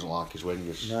 Yeah, he doesn't like his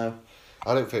wingers. No.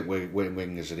 I don't think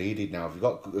wingers are needed now. If you've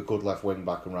got a good left wing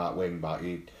back and right wing back,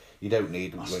 you don't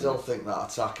need wingers. I still think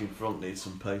that attack in front needs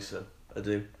some pace, though. I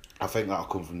do. I think that'll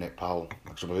come from Nick Powell.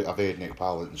 Because I've heard Nick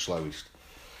Powell at the slowest.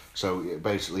 So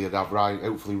basically, you'd have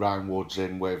hopefully Ryan Woods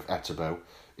in with Etebo.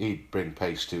 He'd bring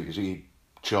pace to it. He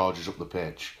charges up the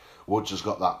pitch. Woods has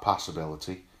got that pass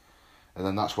ability. And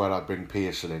then that's where I'd bring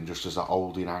Pearson in, just as that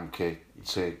holding anchor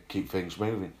to keep things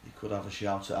moving. You could have a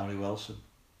shout at Harry Wilson.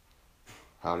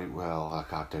 I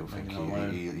don't think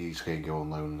he's going to go on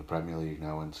loan in the Premier League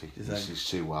now, isn't he? He's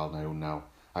too well known now.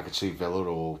 I could see Villa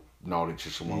or Norwich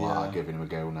or someone like that giving him a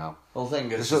go now. Well, the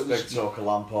thing is, there's big talk of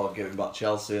Lampard giving back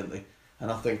Chelsea, isn't he?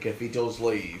 And I think if he does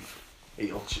leave,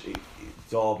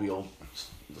 Derby will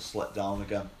slip down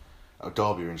again.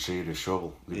 Derby are in serious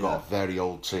trouble. They've got a very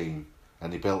old team,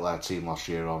 and they built their team last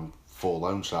year on 4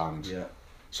 loan signings. Yeah.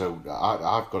 So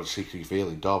I've got a secret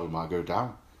feeling Derby might go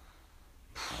down.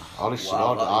 Honestly,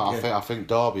 wow, I think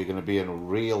Derby are going to be in a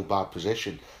real bad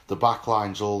position. The back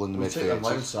line's all in the midfield. Take them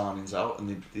loan signings out,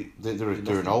 and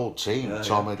they're an old team. Yeah,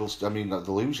 Tom Hiddleston. I mean, they're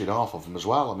losing half of them as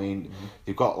well. I mean,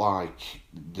 they've got all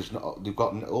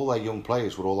their young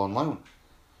players were all on loan.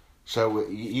 So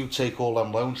you take all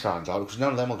them loan signs out, because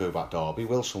none of them will go back Derby.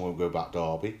 Wilson won't go back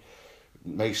Derby.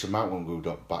 Mason Mount won't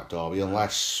go back Derby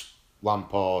unless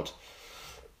Lampard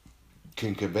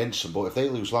can convince them. But if they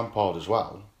lose Lampard as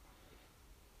well,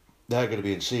 they're going to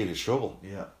be in serious trouble.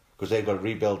 Yeah. Because they've got to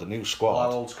rebuild a new squad.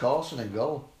 How old's Carson in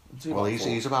goal? Well,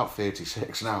 he's about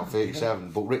 36 now,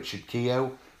 37. But Richard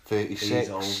Keogh, 36. He's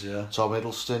old, yeah. Tom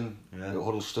Hiddleston,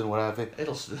 Huddleston, whatever.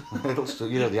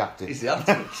 Hiddleston, you know the actor. He's the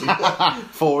actor.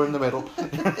 4 in the middle.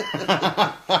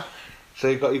 So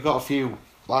you've got a few,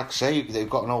 like I say, they've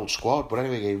got an old squad. But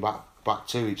anyway, getting back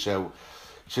to it, so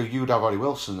you'd have Harry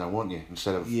Wilson then, wouldn't you,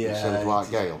 instead of Dwight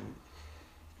Gale?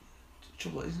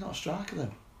 Trouble, he's not a striker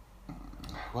then.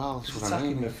 Well, that's he's what I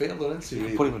mean. attacking midfielder, isn't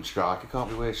he? You put him in striker, can't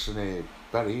be worse than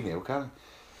Berahino, can he?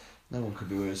 No one could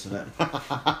be worse than him.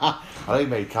 And he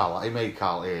made Carl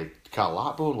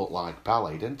Blackburn look like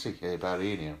Pele, didn't he?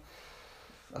 Berahino.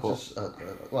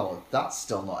 Well, that's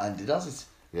still not ended, has it?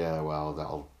 Yeah, well,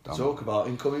 that'll talk about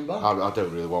him coming back. I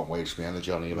don't really want to waste my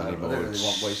energy on him anymore. I don't really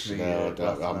want to waste me.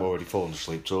 I'm already falling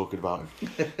asleep talking about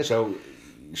him.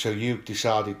 so you've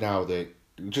decided now that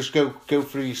just go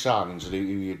through your signings and who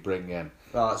you'd bring in.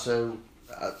 Right. So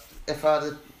if I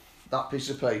had that piece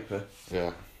of paper,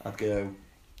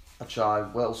 I'd try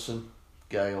Wilson,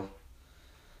 Gale.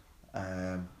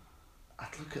 I'd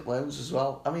look at loans as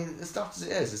well. I mean, as daft as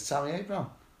it is Tammy Abraham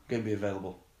going to be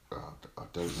available? I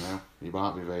don't know. He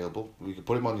might be available. You could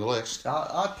put him on your list.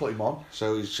 I'd put him on.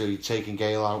 So you're taking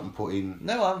Gale out and putting...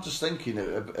 No, I'm just thinking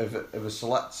of a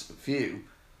select few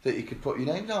that you could put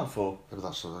your name down for. Yeah,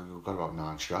 but we've got about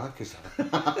 9 strikers. Well,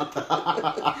 like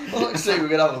I say, we're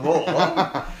going to have them all,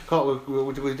 aren't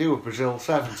we? We do a Brazil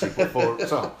 70, but 4 at the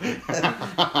top.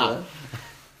 Yeah.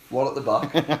 1 at the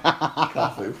back.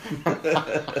 Cafu.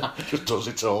 Just does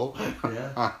it all.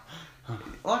 Yeah.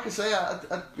 Like I say,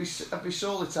 I'd be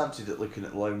sorely tempted at looking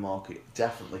at the loan market,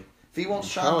 definitely. If he wants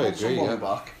to try and pull someone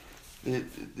back,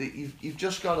 you've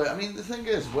just got to... I mean, the thing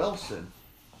is, Wilson...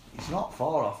 He's not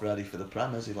far off ready for the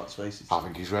Prem, is he? Let's face it. I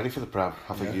think he's ready for the Prem.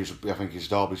 I think he's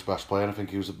Derby's best player. And I think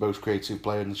he was the most creative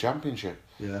player in the Championship.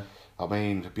 Yeah. I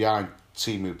mean, behind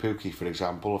Timu Pukki, for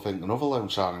example, I think another loan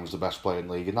signing was the best player in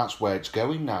the league, and that's where it's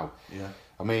going now. Yeah.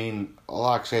 I mean,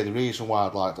 like I say, the reason why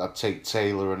I'd take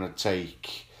Taylor and I'd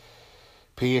take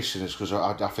Pearson is because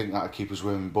I think that'd keep us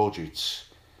within budgets,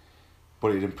 but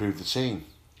it'd improve the team.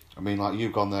 I mean, like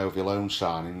you've gone there with your loan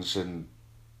signings, and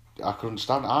I could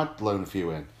understand. I'd loan a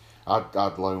few in.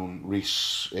 I'd loan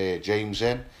Reece James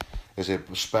in as a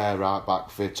spare right back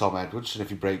for Tom Edwards, and if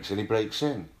he breaks in, he breaks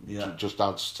in. Yeah. It just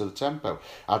adds to the tempo.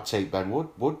 I'd take Ben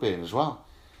Woodby in as well,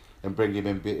 and bring him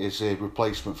in as a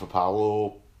replacement for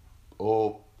Powell,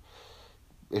 or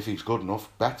if he's good enough,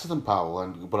 better than Powell.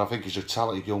 But I think he's a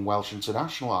talented young Welsh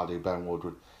international. I do, Ben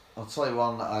Woodward. I'll tell you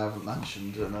one that I haven't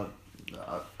mentioned, and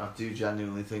I do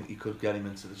genuinely think you could get him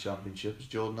into the Championship, is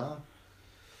Jordan Ibe.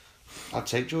 I'd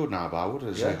take Jordan Ibe, I would,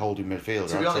 as a holding midfielder.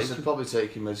 To be honest, I'd probably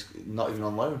take him as not even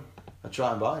on loan. I'd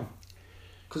try and buy him.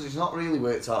 Because he's not really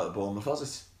worked out at Bournemouth, has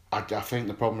it? I think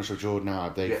the problem is with Jordan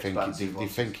Ibe, they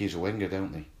think he's a winger,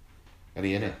 don't they? And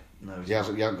he in it. No, he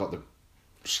hasn't got the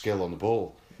skill on the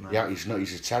ball. No. Yeah, he's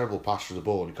a terrible passer of the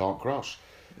ball and he can't cross.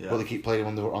 Yeah. But they keep playing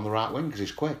him on the right wing because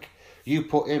he's quick. You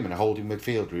put him in a holding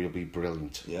midfielder, he'll be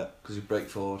brilliant. Yeah, because he break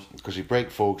forward. Because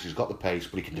he's got the pace,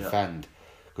 but he can defend.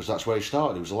 Because that's where he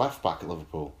started. He was a left back at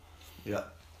Liverpool. Yeah.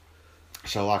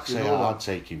 So, like I say, I'd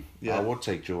take him. Yeah. I would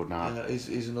take Jordan Hart. Yeah,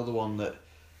 he's another one that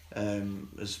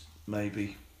has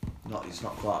maybe not. It's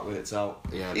not quite worked out.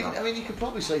 Yeah, I mean, you could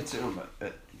probably say to him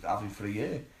have him for a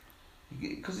year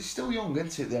because he's still young,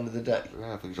 isn't he? At the end of the day.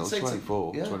 Yeah, I think he's only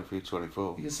 24, 23,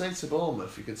 24. You could say to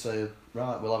Bournemouth, you could say,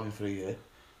 right, we'll have him for a year.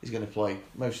 He's going to play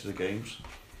most of the games.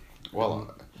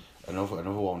 Well, another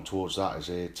one towards that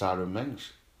is Tyrone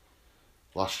Mings.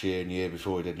 Last year and year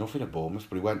before he did nothing at Bournemouth,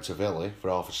 but he went to Villa for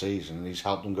half a season and he's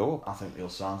helped them go up. I think he'll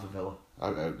sign for Villa.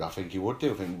 I think he would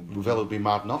do. I think Villa would be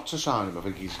mad not to sign him. I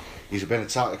think he's been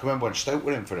attacked. I can remember when Stoke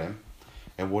were in for him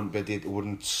and wouldn't get.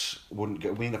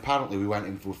 I mean, apparently we went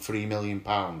in for £3 million.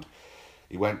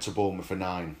 He went to Bournemouth for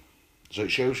 9. So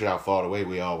it shows you how far away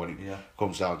we are when it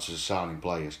comes down to signing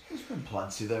players. There's been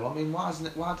plenty though. I mean, why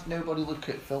did nobody look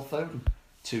at Phil Foden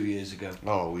 2 years ago?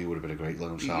 Oh, he would have been a great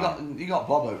loan sign. You got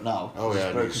Bob out now. Oh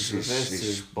yeah,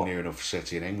 he's near enough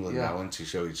City in England now, isn't he?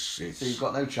 So so you've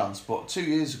got no chance. But 2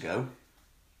 years ago,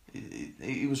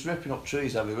 he was ripping up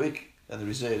trees every week in the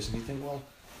reserves, and you think, well,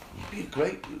 he'd be a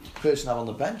great person to have on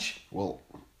the bench. Well,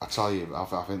 I tell you, I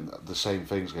think the same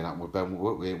thing's going to happen with Ben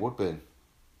Woodburn.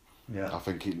 Yeah. I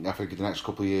think in the next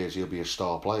couple of years he'll be a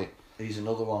star player. He's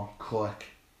another one, quick.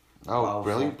 Oh, powerful.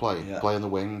 Brilliant player. Yeah. Play on the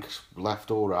wing, left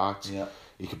or right. Yeah.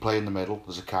 He could play in the middle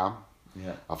as a cam.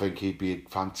 Yeah. I think he'd be a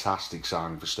fantastic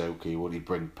signing for Stoke. He'd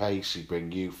bring pace, he'd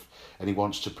bring youth, and he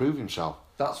wants to prove himself.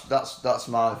 That's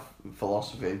my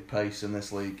philosophy. Pace in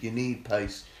this league. You need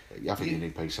pace. I think you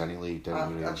need pace any league,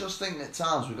 don't you? I just think at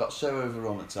times we got so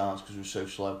overrun at times because we were so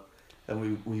slow.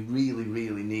 And we really,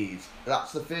 really need...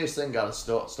 That's the first thing I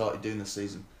started doing this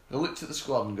season. I looked at the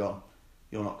squad and gone,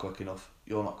 you're not quick enough.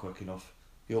 You're not quick enough.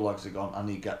 Your legs are gone. I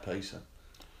need to get pace in.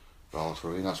 Well, that's what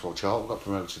I mean. That's what Charlton got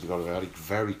promoted. They got a very,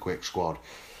 very quick squad.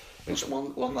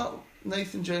 Wasn't that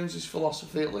Nathan Jones's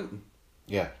philosophy at Luton?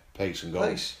 Yeah, pace and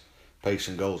goals. Pace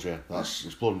and goals, yeah.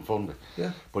 It's blood and thunder.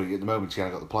 Yeah. But at the moment, he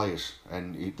ain't got the players.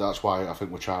 And that's why I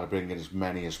think we're trying to bring in as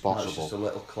many as possible. It's just a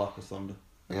little clap of thunder.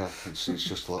 Yeah, it's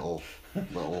just a little, you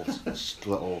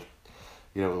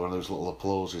know, one of those little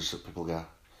applauses that people get.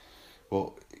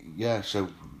 But yeah, so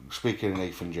speaking of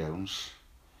Nathan Jones,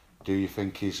 do you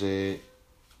think he's a? Do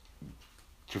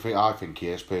you think? I think he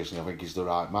is personally. I think he's the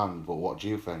right man. But what do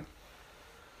you think?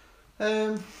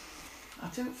 I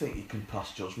don't think you can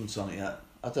pass judgment on it yet.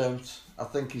 I don't. I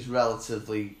think he's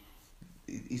relatively.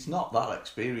 He's not that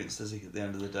experienced, is he? At the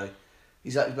end of the day,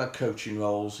 he's had coaching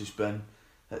roles. He's been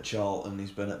at Charlton,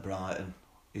 he's been at Brighton,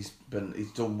 he's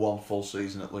done one full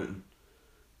season at Luton,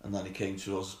 and then he came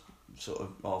to us sort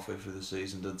of halfway through the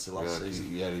season, didn't he, last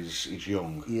season? Yeah, he's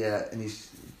young. Yeah,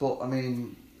 but I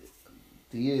mean,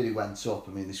 the year he went up,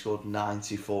 I mean, they scored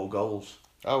 94 goals.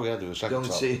 Oh yeah, they were second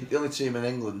top. The only team in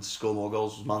England to score more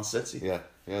goals was Man City. Yeah,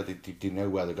 they know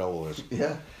where the goal is.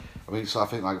 Yeah. I mean, so I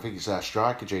think it's their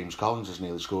striker James Collins has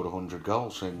nearly scored 100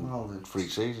 goals in 3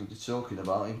 seasons. You're talking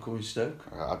about him coming Stoke.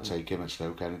 I'd take him at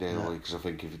Stoke any day of the week because I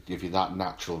think if you're that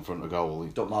natural in front of goal,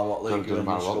 don't matter what league. Doesn't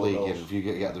matter what league. If you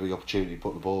get the big opportunity to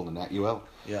put the ball in the net, you will.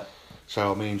 Yeah. So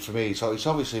I mean, for me, so he's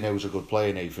obviously knows a good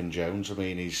player, Nathan Jones. I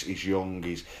mean, he's young.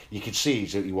 You can see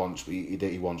that he wants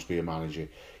to be a manager.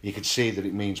 You could see that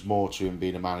it means more to him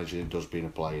being a manager than it does being a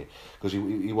player because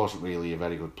he wasn't really a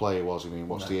very good player, was he? I mean,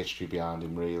 what's the history behind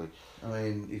him really? I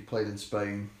mean, he played in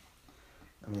Spain.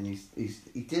 I mean,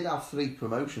 he did have 3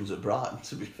 promotions at Brighton,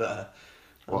 to be fair.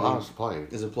 As a player?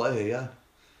 As a player,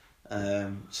 yeah.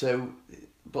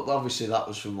 But obviously that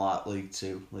was from like League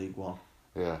 2, League 1.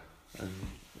 Yeah. And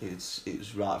it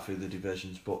was right through the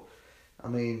divisions. But, I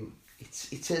mean,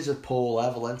 it is a poor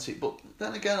level, isn't it? But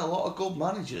then again, a lot of good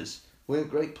managers weren't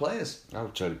great players. Oh,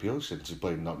 Tony Pulis, since he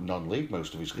played non-league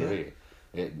most of his career.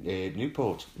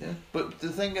 Newport. Yeah, but the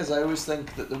thing is, I always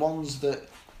think that the ones that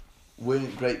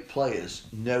weren't great players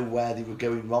know where they were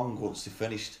going wrong once they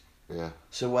finished. Yeah.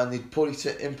 So when they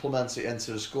implement it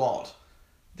into a squad,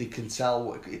 they can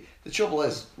tell. The trouble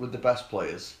is with the best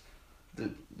players, they're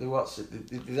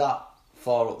that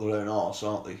far up their own arse,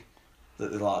 aren't they?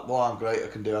 That they're like, well, I'm great, I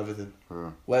can do everything.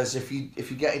 Yeah. Whereas if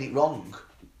you're getting it wrong,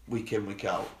 week in, week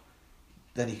out,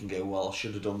 then you can go, well, I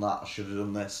should have done that, I should have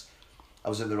done this. I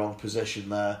was in the wrong position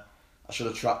there. I should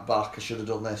have tracked back. I should have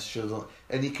done this.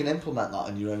 And you can implement that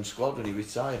in your own squad when you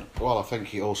retire. Well, I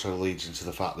think it also leads into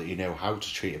the fact that you know how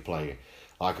to treat a player.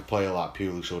 Like a player like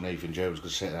Pulis or Nathan Jones could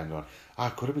sit there and go, I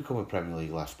could have become a Premier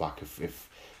League left back if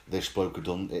this bloke had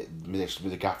done it,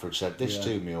 the gaffer had said this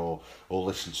to me or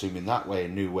listened to me in that way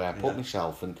and knew where I put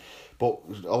myself. But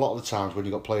a lot of the times when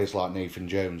you've got players like Nathan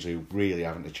Jones who really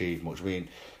haven't achieved much, I mean,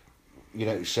 you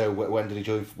know, so when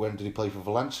did he play for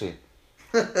Valencia?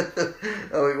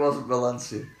 Oh, it wasn't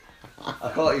Valencia.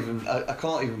 I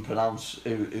can't even pronounce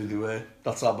who they were.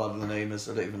 That's how bad the name is.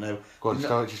 I don't even know. Go on,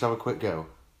 just have a quick go.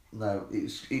 No, it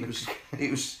was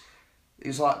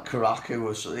like Karaku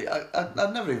or something.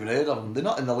 I'd never even heard of them. They're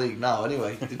not in the league now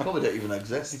anyway. They probably don't even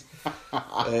exist.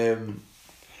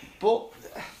 But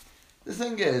the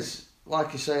thing is,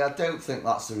 like you say, I don't think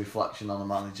that's the reflection on a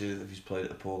manager if he's played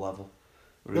at a poor level.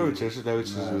 Really. No, it is.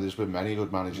 No. There's been many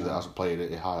good managers that hasn't played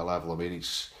at a higher level. I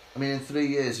mean, in 3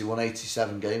 years he won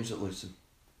 87 games at Luton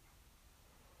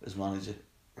as manager.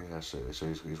 Yeah, so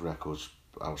his record's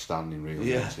outstanding,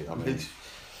 really. Yeah, isn't it? I mean,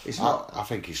 it's not. I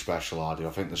think he's special, Ardy. I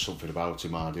think there's something about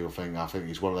him, Ardy. I think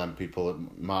he's one of them people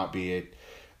that might be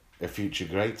a future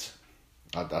great.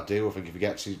 I do. I think if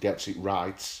he gets it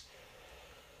right,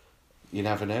 you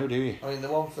never know, do you? I mean,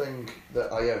 the one thing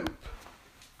that I hope,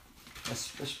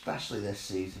 especially this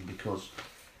season, because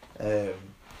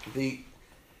the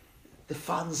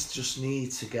fans just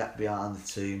need to get behind the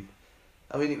team.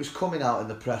 I mean, it was coming out in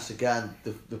the press again.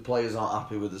 The players aren't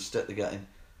happy with the stick they're getting.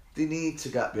 They need to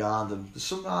get behind them. There's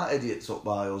some right idiots up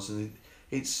by us, and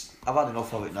I've had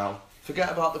enough of it now.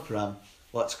 Forget about the Prem.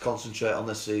 Let's concentrate on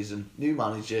this season. New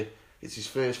manager. It's his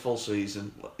first full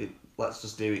season. Let's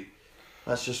just do it.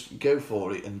 Let's just go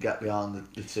for it and get behind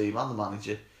the team and the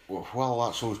manager. Well,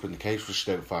 that's always been the case with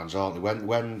Stoke fans, aren't they?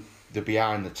 When they're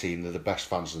behind the team, they're the best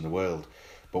fans in the world.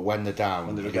 But when they're down,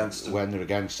 when they're against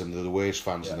them, they're the worst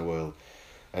fans in the world.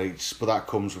 But that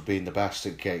comes with being the best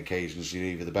at occasions. You're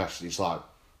either the best. It's like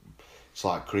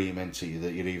cream into you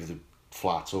that you're either the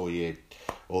flat or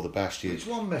the best. It's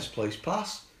one misplaced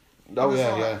pass. Oh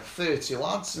yeah. 30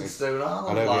 lads in Stone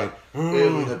Island,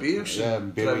 early abuse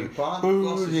and throwing pint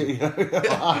glasses.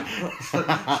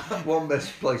 One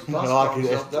misplaced pass.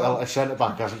 A centre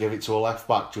back hasn't given it to a left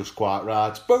back just quite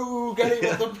right. Boo! Get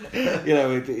it with them. Get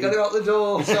it out the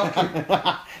door,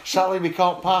 Sally, we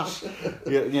can't pass.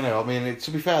 I mean,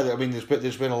 to be fair,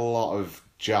 there's been a lot of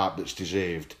jab that's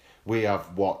deserved. We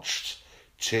have watched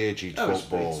turgid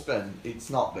football. It's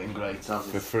not been great, has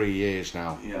it? For 3 years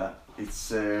now. Yeah.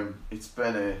 It's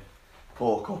been a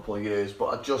poor couple of years, but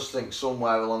I just think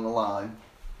somewhere along the line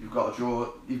you've got to draw.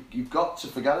 You've got to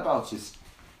forget about it.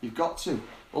 You've got to.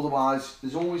 Otherwise,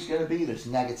 there's always going to be this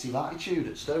negative attitude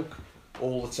at Stoke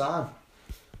all the time,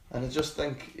 and I just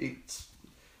think it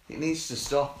needs to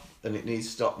stop, and it needs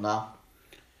to stop now.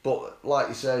 But like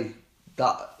you say,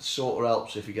 that sort of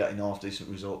helps if you're getting half decent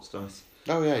results, doesn't it?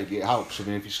 Oh yeah, it helps. I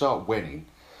mean, if you start winning.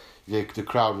 The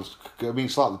crowd was. I mean,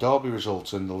 it's like the Derby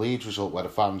result and the Leeds result where the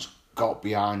fans got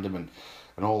behind them and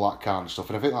all that kind of stuff.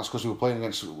 And I think that's because we were playing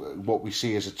against what we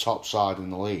see as a top side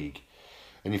in the league.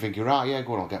 And you think, you're right, yeah,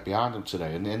 go on, I'll get behind them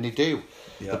today. And they do.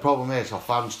 Yeah. The problem is, our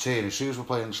fans turn. As soon as we're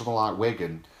playing something like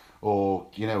Wigan or,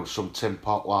 some tin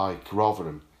pot like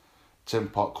Rotherham, tin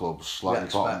pot clubs like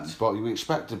the bottom, but we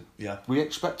expect to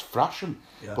thrash them.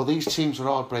 Yeah. But these teams are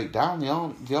hard break down. They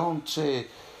aren't.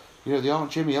 They aren't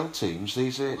Jimmy Hill teams.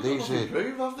 They've got nothing to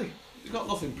prove, have they? They've got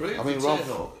nothing to prove. I mean,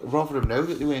 Rotherham know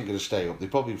that they weren't going to stay up. They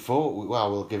probably thought,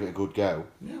 well, we'll give it a good go.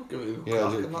 Yeah, we'll give it a good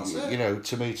crack, and that's it.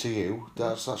 To me, to you,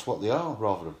 that's what they are,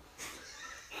 Rotherham.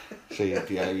 See, you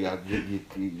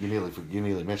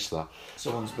nearly missed that.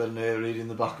 Someone's been reading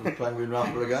the back of the Penguin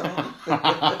Rapper again.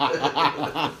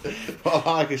 Well,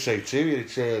 like I say too,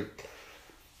 it's,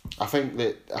 I think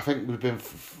that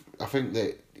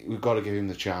we've got to give him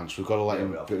the chance. We've got to let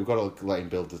him. We've got to let him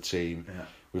build the team. Yeah.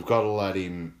 We've got to let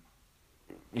him,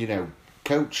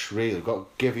 coach. Really, we've got to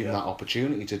give him that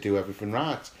opportunity to do everything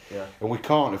right. Yeah. And we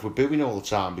can't if we're booing all the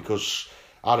time because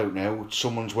I don't know,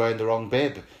 someone's wearing the wrong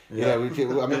bib. Yeah. I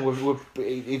mean,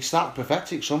 it's that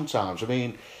pathetic sometimes. I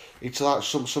mean, it's like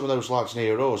some of those lads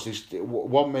near us.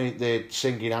 1 minute they're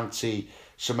singing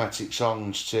anti-Semitic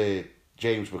songs to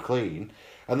James McLean.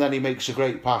 And then he makes a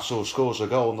great pass or scores a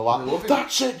goal, and they're like,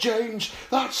 "That's it, James.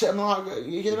 That's it." I'm like,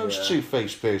 "You're the most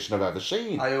two-faced person I've ever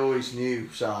seen." I always knew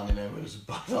signing him was a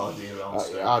bad idea.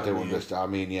 I don't understand. I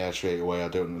mean, straight away, I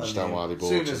don't understand why they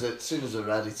bought him. As soon as they're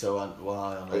ready to,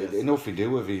 why on earth? Nothing to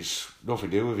do with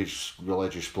his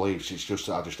religious beliefs. It's just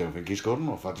I just don't think he's good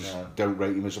enough. I just don't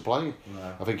rate him as a player.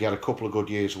 No. I think he had a couple of good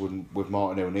years with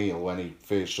Martin O'Neill when he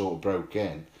first sort of broke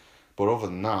in, but other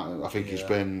than that, I think he's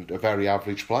been a very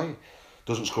average player.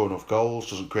 Doesn't score enough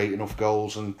goals, doesn't create enough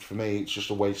goals, and for me, it's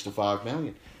just a waste of $5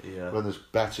 million. Yeah. When there's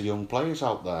better young players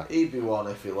out there. He'd be one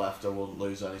if he left. I wouldn't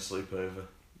lose any sleep over.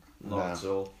 Not at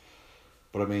all.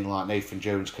 But I mean, like Nathan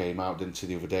Jones came out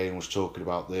the other day and was talking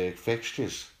about the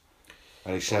fixtures,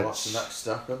 and he said, "That's the next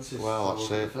step, isn't it? Well, that's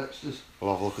it.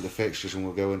 We'll have a look at the fixtures, and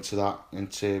we'll go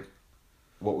into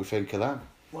what we think of them."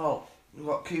 Well, we've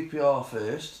got QPR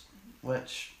first,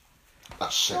 which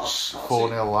that's 4-0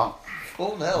 that.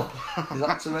 4-0. He's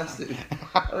optimistic.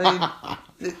 I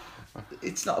mean,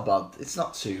 it's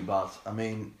not too bad. I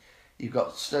mean, you've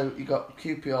got Stoke, you've got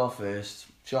QPR first,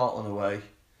 Charlton away.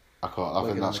 I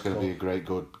think that's going to be a great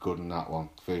good in that one.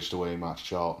 First away match,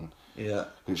 Charlton. Yeah.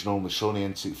 It's normally sunny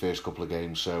into the first couple of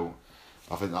games, so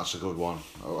I think that's a good one.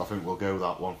 I think we'll go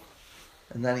that one.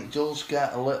 And then it does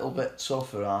get a little bit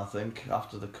tougher, I think,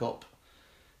 after the Cup.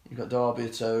 You've got Derby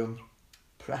at home.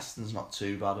 Preston's not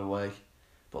too bad away.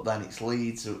 But then it's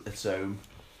Leeds at home.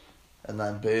 And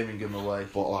then Birmingham away.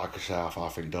 But like I say, I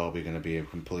think Derby are going to be a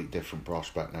complete different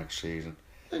prospect next season.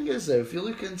 Thing is, though, if you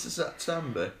look into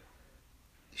September,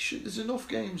 there's enough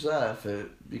games there for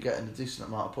you getting a decent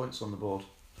amount of points on the board,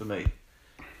 for me.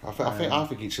 I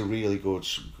think it's a really good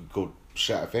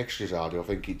set of fixtures, Ardy. I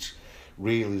think it's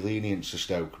really lenient to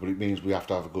Stoke, but it means we have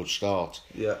to have a good start.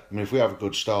 Yeah. I mean, if we have a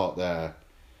good start there,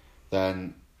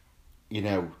 then, you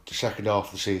know, the second half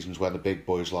of the season's when the big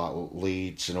boys like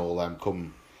Leeds and all them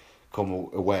come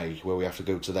away, where we have to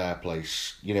go to their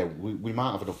place. You know, we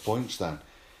might have enough points then.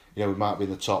 You know, we might be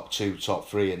in the top 2, top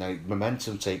 3, and then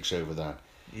momentum takes over then.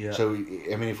 Yeah. So,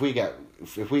 I mean, if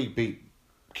we beat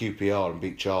QPR and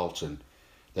beat Charlton,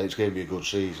 then it's going to be a good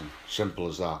season. Simple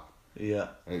as that. Yeah.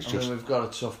 I mean, we've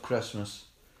got a tough Christmas.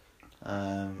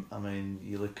 I mean,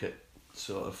 you look at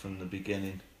sort of from the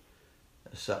beginning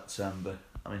of September.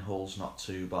 I mean, Hull's not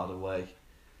too bad away.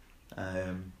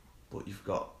 But you've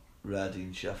got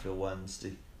Reading, Sheffield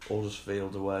Wednesday,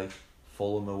 Huddersfield away,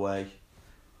 Fulham away.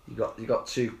 You got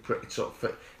two pretty tough.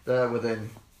 They're within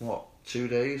 2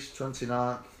 days,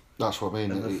 29th. That's what I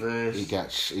mean. And the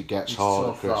first, it gets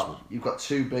hard at Christmas. You've got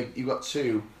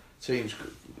two teams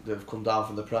that have come down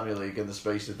from the Premier League in the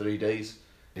space of 3 days.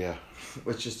 Yeah.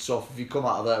 Which is tough. If you come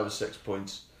out of there with 6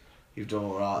 points, you've done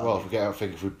all right. Well, I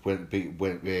think if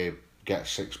we get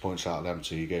 6 points out of them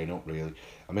two, you're going up really.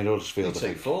 I mean, Huddersfield. You'd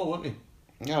take 4, wouldn't you?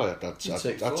 No, I'd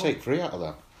take 3 out of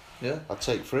them. Yeah. I'd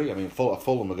take 3. I mean,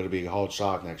 Fulham are going to be a hard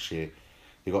side next year.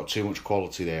 They've got too much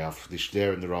quality they have.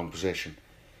 They're in the wrong position.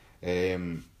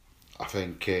 I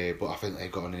think they've got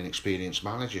an inexperienced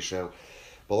manager. So,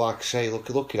 but like I say,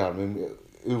 looking at them,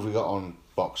 who have we got on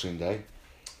Boxing Day?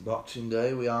 Boxing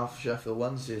Day, we have Sheffield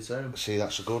Wednesday at home. See,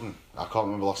 that's a good one. I can't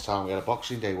remember last time we had a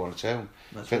Boxing Day one at home.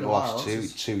 That's I think been the a last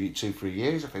while, 3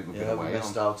 years. I think we've been away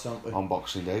missed out, haven't we? on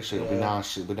Boxing Day. So it'll be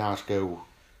nice. It'll be nice to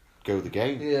go the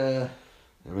game. Yeah.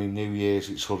 I mean, New Year's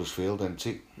it's Huddersfield, isn't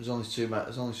it? There's only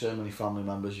so many family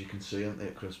members you can see, aren't there,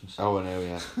 at Christmas? Oh, I know,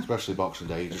 yeah. Especially Boxing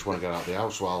Day, you just want to get out of the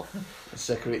house while...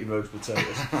 Sick of eating roast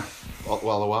potatoes.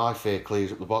 while the wife here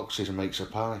clears up the boxes and makes a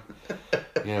pie.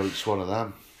 You know, it's one of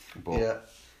them. But yeah.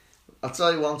 I'll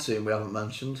tell you one team we haven't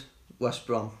mentioned, West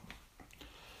Brom.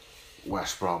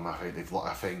 West Brom, I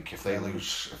think if they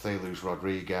lose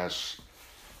Rodriguez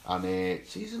and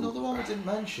he's another one we didn't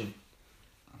mention.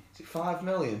 Is it 5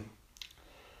 million?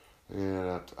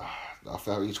 Yeah, I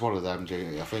felt it's one of them.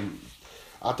 I think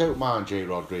I don't mind Jay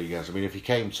Rodriguez. I mean, if he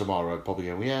came tomorrow, I'd probably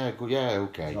go, yeah,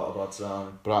 okay. It's not a bad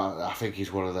time. But I think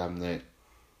he's one of them that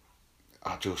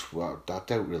I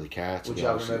don't really care. Would you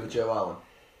have him over Joe Allen?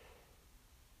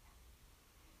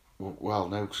 Well,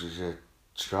 no, because he's a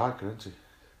striker, isn't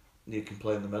he? You can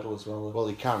play in the middle as well. Though. Well,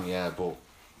 he can, yeah, but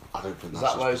I don't think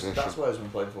that's his position. That's why he's been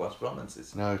playing for West Brom, isn't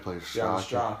it? No, he plays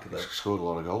striker. He's scored a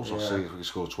lot of goals. Yeah. I see if he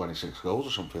scored 26 goals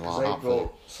or something like that. They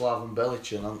brought Slaven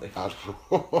Bilic in, haven't they?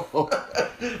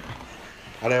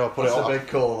 I know. That's a big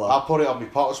call. I put it on my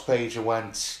Potters page and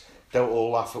went, "Don't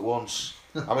all laugh at once."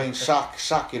 I mean,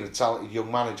 sacking a talented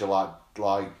young manager like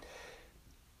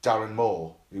Darren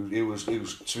Moore, who was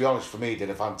to be honest for me did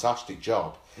a fantastic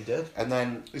job. He did. And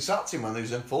then they sacked him when he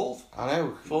was in 4th. I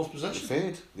know. 4th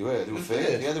position. They were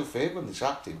third. Yeah, they were third when they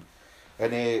sacked him.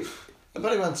 And I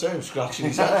bet he went home scratching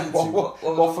his head. what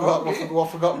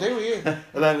forgot to do with you?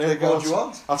 And then what do you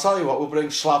want? I'll tell you what, we'll bring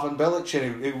Slaven Bilic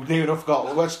in, who near enough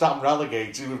got West Ham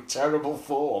relegated with terrible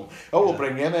form. We'll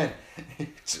bring him in.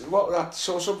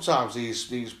 So sometimes these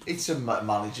it's a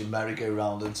managing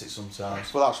merry-go-round, isn't it?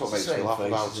 Sometimes. Well, that's what makes me laugh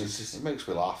about it. It makes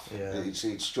me laugh. Yeah.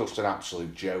 It's just an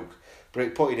absolute joke.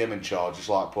 Putting him in charge is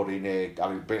like putting Harry.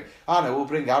 We'll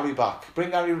bring Harry back.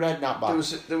 Bring Harry Redknapp back.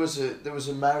 There was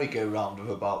a merry-go-round of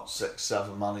about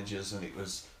 6-7 managers, and it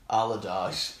was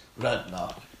Allardyce,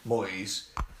 Redknapp, Moyes.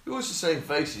 It was the same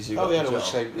faces. Who it was the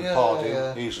same. Pardew.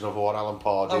 Yeah. He's another one. Alan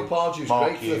Pardew. Pardew's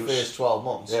great for the first 12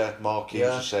 months. Yeah, Mark Hughes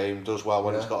the same. Does well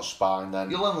when he's got spine.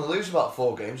 Then you'll only lose about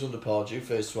 4 games under Pardew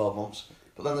first 12 months.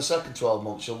 But then the second 12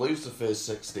 months, you'll lose the first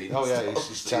 16. Oh yeah,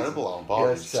 it's terrible on board.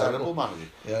 Yeah, he's a terrible manager.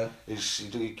 Yeah. He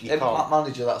Impact can't.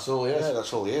 manager, that's all he is. Yeah,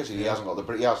 that's all he is. He hasn't got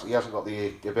he hasn't got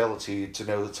the ability to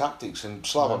know the tactics. And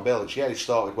Slaven Bilic, yeah, he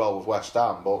started well with West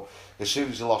Ham, but as soon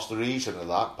as he lost the reason of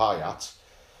that, Payet,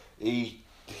 he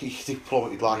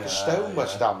plummeted like a stone.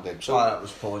 West Ham did. So,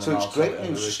 it's great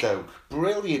news for Stoke.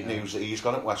 Brilliant news that he's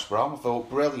gone at West Brom. I thought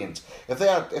brilliant. If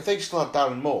they still had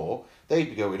Darren Moore,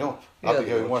 they'd be going up. I'd be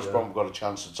going West Brom have got a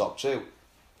chance at top 2.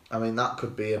 I mean, that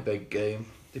could be a big game,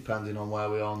 depending on where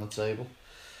we are on the table.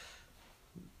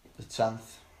 The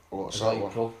 10th of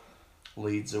April,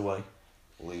 Leeds away.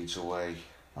 Leeds away.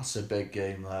 That's a big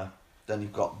game there. Then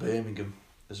you've got Birmingham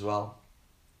as well.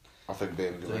 I think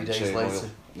Birmingham 3 days later.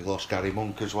 You lost Gary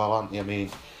Monk as well, haven't you? I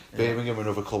mean, Birmingham,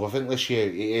 another club. I think this year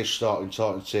it is starting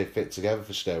to fit together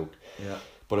for Stoke. Yeah.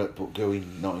 But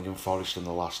going Nottingham Forest on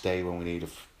the last day when we need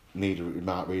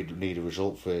a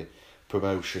result for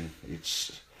promotion,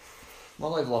 it's.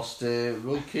 Well, they've lost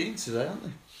Roy Keane today, haven't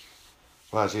they?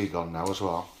 Where's he gone now as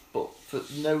well? But for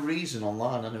no reason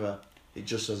online anyway. It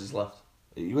just says he's left.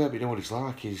 You won't be know what he's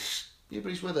like. Yeah, but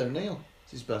he's with O'Neill.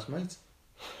 It's his best mate.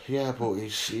 Yeah, but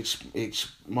it's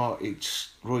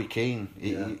Roy Keane.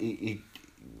 He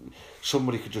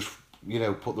somebody could just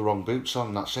put the wrong boots on.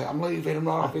 And that's it. I'm leaving. I'm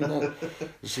not having that.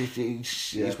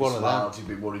 He's one of them. You'd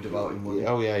be worried about him, wouldn't you?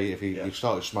 Oh yeah, if he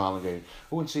started smiling, going,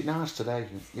 "Oh, isn't it nice today?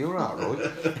 You're all right,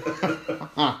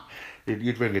 Roy."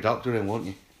 You'd ring a doctor in, wouldn't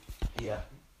you? Yeah.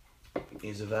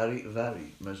 He's a very,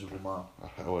 very miserable man.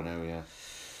 Oh, I know. Yeah.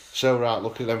 So right,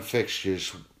 look at them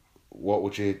fixtures. What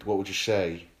would you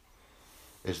say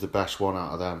is the best one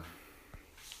out of them?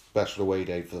 Best away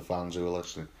day for the fans who are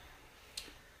listening.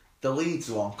 The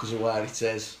Leeds one, because of where it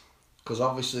is. Because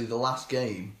obviously the last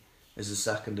game is the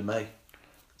 2nd of May.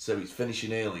 So it's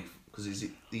finishing early, because is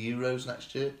it the Euros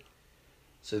next year?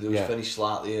 So they will finish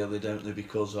slightly early, don't they,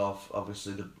 because of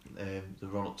obviously the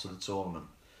run up to the tournament.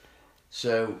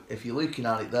 So if you're looking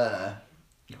at it there,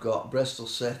 you've got Bristol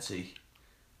City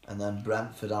and then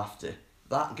Brentford after.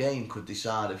 That game could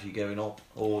decide if you're going up,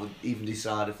 or even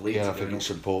decide if Leeds are going up. Yeah, I think it's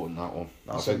important, that one.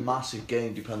 That's a massive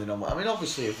game, depending on what. I mean,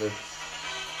 obviously, if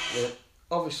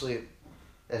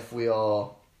we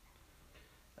are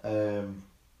in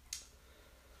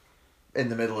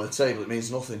the middle of the table, it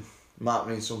means nothing. It might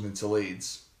mean something to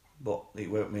Leeds, but it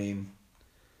won't mean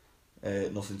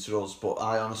nothing to us. But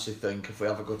I honestly think if we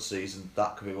have a good season,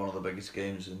 that could be one of the biggest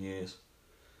games in years.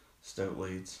 Stoke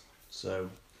Leeds. So,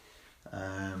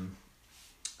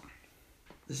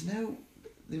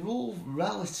 they're all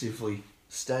relatively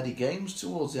steady games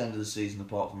towards the end of the season,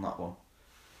 apart from that one.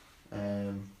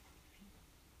 I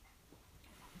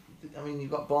mean, you've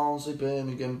got Barnsley,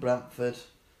 Birmingham, Brentford.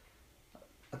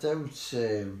 I don't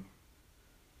think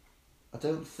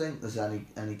there's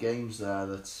any games there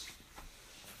that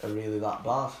are really that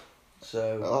bad.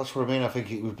 So that's what I mean. I think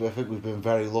we've been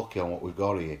very lucky on what we've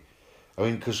got here. I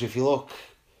mean, because if you look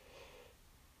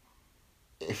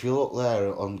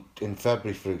there in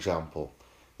February, for example,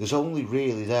 there's only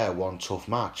really there one tough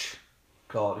match,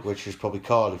 Cardiff, which is probably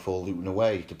Cardiff or Luton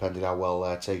away, depending how well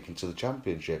they're taken to the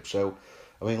Championship. So,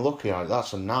 I mean, looking at it,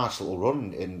 that's a nice little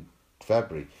run in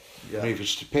February. Yeah. I mean, if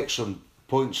it's to pick some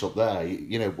points up there,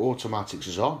 automatics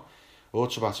is on.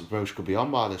 Automatic promotion could be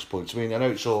on by this point. I mean, I know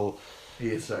it's all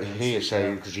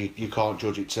hearsay because you can't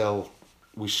judge it till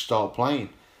we start playing.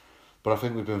 But I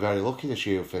think we've been very lucky this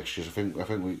year with fixtures. I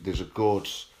think there's a good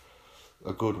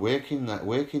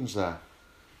workings there.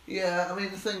 Yeah, I mean,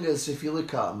 the thing is, if you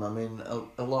look at them, I mean,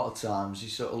 a lot of times you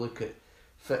sort of look at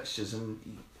fixtures and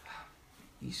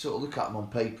you sort of look at them on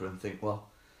paper and think, well,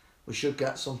 we should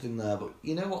get something there. But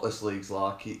you know what this league's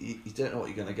like. You don't know what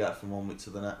you're going to get from one week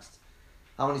to the next.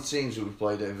 How many teams have we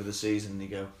played over the season and you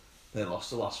go, they lost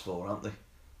the last 4, haven't they?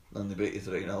 Then they beat you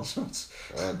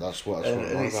 3-0. That's what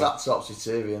and it's that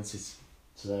topsy-turvy, isn't it?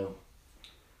 So,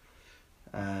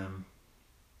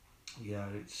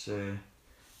 it's.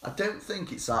 I don't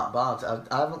think it's that bad.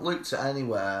 I haven't looked at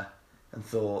anywhere and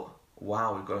thought,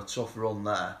 wow, we've got a tough run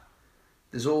there.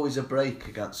 There's always a break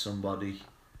against somebody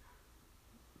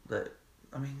that,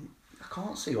 I mean, I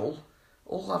can't see all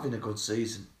having a good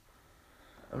season.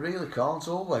 I really can't.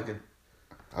 All Wigan.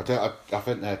 I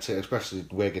think they're especially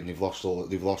Wigan. They've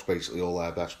lost basically all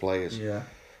their best players. Yeah.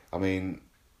 I mean,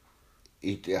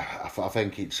 I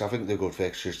think they're good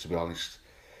fixtures, to be honest.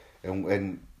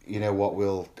 And you know what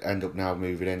we'll end up now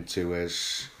moving into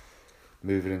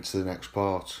the next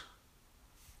part.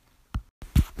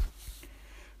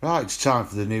 Right, it's time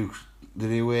for the new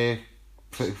thing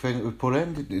that we put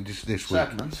in this week.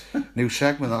 Segment. New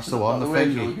segment. That's the one.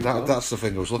 That's the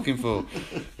thing I was looking for.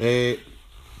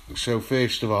 So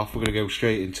first of all, we're going to go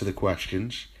straight into the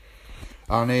questions.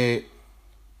 And I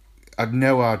had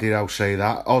no idea how to say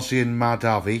that. Ozzy and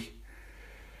Madavi.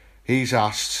 He's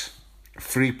asked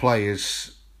 3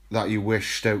 players that you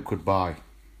wish Stoke could buy.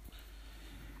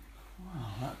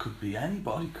 Well, that could be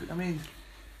anybody.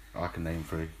 I can name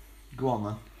 3. Go on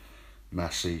then.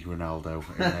 Messi, Ronaldo,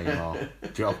 and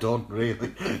Neymar. Job done,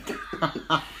 really.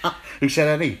 Who said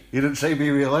any? You didn't say be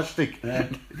realistic. Yeah,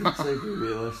 you didn't say be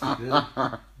realistic, did you?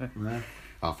 No.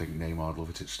 I think Neymar would love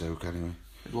it at Stoke anyway.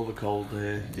 He'd love a cold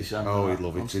December. Oh, he'd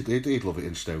love it. He'd love it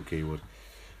in Stoke, he would.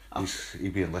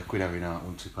 He'd be in liquid every night,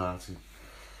 wouldn't he, party?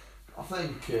 I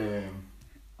think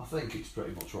it's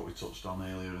pretty much what we touched on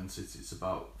earlier, and it's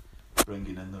about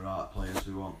bringing in the right players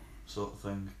we want, sort of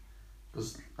thing.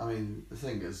 Because, the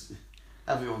thing is,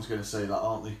 everyone's going to say that,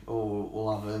 aren't they? Oh,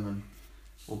 we'll have him and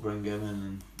we'll bring him in.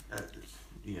 And I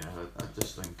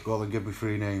just think... Go on, then give me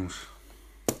 3 names.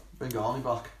 Bring Arnie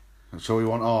back. So we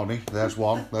want Arnie. There's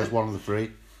one. There's one of the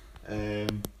 3.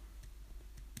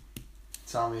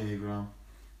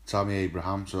 Tammy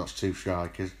Abraham, so that's 2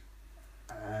 strikers.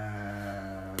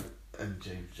 And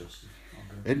James Justin.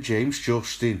 And James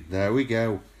Justin, there we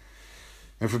go.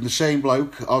 And from the same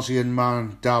bloke, Ozzy and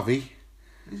Madavi.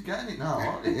 He's getting it now,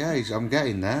 aren't he? Yeah, I'm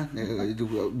getting there.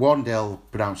 One day I'll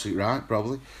pronounce it right,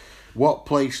 probably. What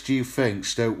place do you think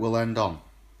Stoke will end on?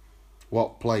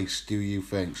 What place do you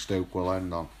think Stoke will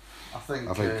end on? I think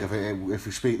if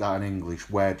we speak that in English,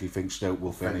 where do you think Stoke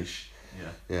will finish?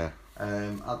 Yeah.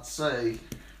 I'd say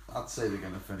they're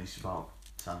going to finish about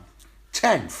 10th.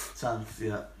 10th? 10th,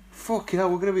 yeah. Fucking hell,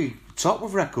 we're going to be top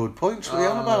of record points. What are you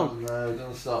on about? No,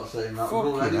 don't start saying that.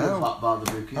 Fucking we're already back by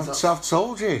the bookies. I've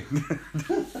told you.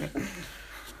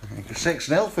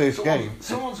 6-0 first game.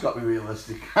 Someone's got to be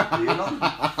realistic.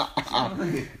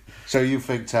 So you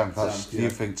think 10th? 10th, yeah. You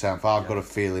think 10th? I've got a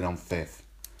feeling on 5th.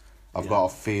 I've got a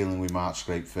feeling we might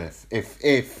scrape 5th.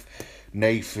 If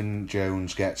Nathan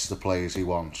Jones gets the players he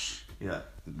wants. Yeah.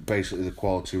 Basically the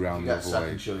quality round the other way.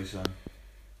 Second choice then.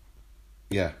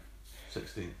 Yeah.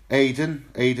 16.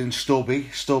 Aidan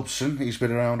Stubbson, he's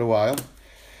been around a while.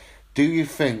 Do you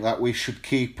think that we should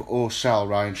keep or sell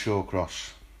Ryan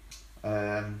Shawcross?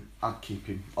 I'd keep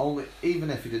him. Even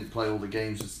if he didn't play all the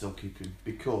games, I'd still keep him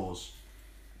because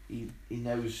he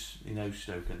knows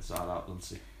Stoke inside out,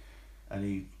 doesn't he?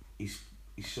 And he's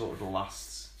sort of the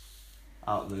last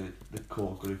out of the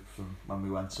core group from when we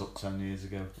went up 10 years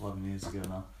ago, 11 years ago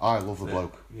now. I love the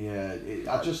bloke. Yeah,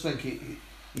 I just think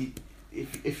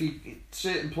if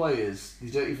certain players, they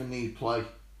don't even need play.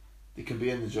 They can be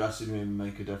in the dressing room and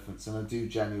make a difference. And I do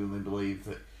genuinely believe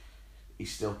that he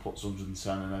still puts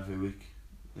 110 in every week,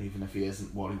 even if he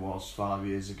isn't what he was 5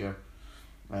 years ago.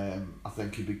 I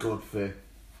think he'd be good for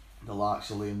the likes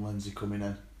of Liam Lindsay coming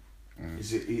in.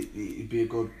 He'd be a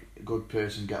good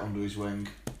person to get under his wing.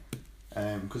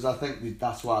 Because I think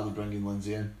that's why they're bringing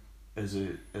Lindsay in as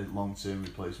a long-term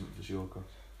replacement for Shawcross.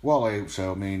 Well, I hope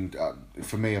so.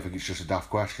 For me, I think it's just a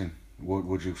daft question.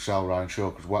 Would you sell Ryan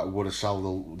Shawcross? Would I sell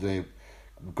the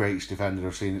greatest defender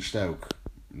I've seen at Stoke?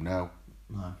 No,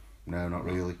 not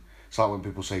really. It's like when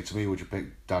people say to me, would you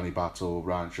pick Danny Battle or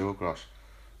Ryan Shawcross?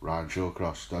 Ryan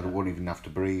Shawcross. I wouldn't even have to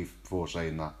breathe before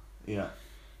saying that. Yeah.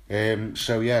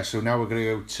 So now we're going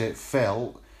to go to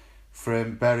Phil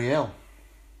from Berry Hill.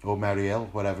 Or Merry Hill,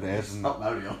 whatever it is. It's not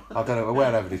Merry Hill. I don't know,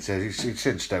 wherever it is. He's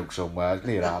in Stoke somewhere,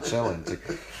 near Arts Hill, isn't he?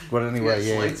 But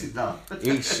anyway,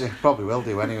 he's probably will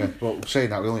do anyway. But saying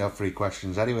that, we only have 3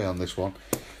 questions anyway on this one.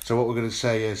 So what we're going to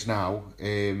say is now,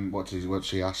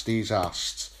 what's he asked? He's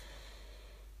asked,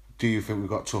 do you think we've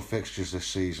got tough fixtures this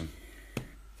season?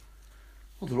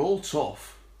 Well, they're all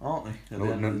tough, aren't they?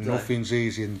 Nothing's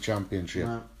easy in the Championship.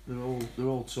 No, they're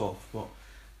all tough. But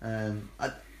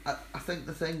I think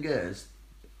the thing is,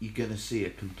 you're going to see a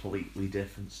completely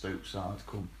different Stoke side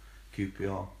come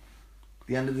QPR. At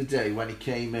the end of the day, when he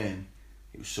came in,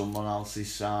 it was someone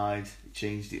else's side. He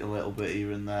changed it a little bit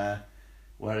here and there.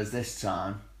 Whereas this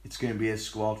time, it's going to be his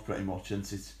squad pretty much,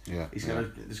 isn't it? Yeah. There's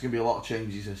going to be a lot of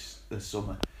changes this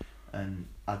summer, and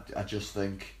I just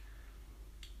think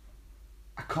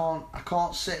I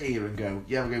can't sit here and go,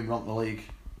 yeah, we're going to run the league,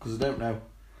 because I don't know.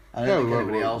 I don't think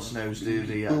anybody else knows, do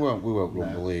they? We won't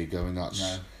run the league.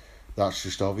 That's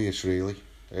just obvious, really.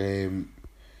 And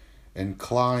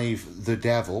Clive the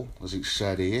Devil, as it's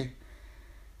said here,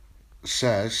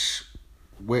 says,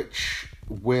 what's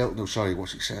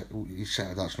it said? He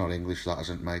said that's not English, that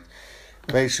isn't, mate.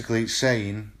 Basically, it's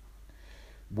saying,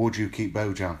 would you keep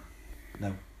Bojan?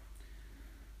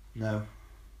 No.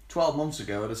 12 months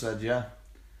ago, I'd have said yeah.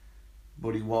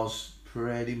 But he was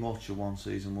pretty much a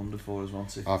one-season wonder for us,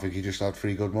 wasn't he? I think he just had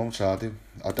 3 good months, I do.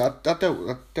 I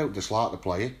don't dislike the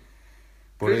player.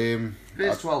 But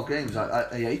first 12 games, I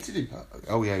hated him.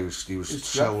 Oh yeah, he was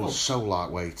so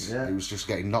lightweight. Yeah. He was just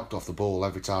getting knocked off the ball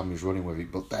every time he was running with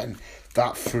it. But then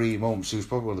that 3 months, he was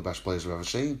probably one of the best players I've ever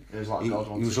seen. He was like God,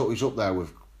 he was up there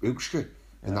with Hoekstra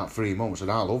in that 3 months, and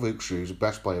I love Hoekstra. He's the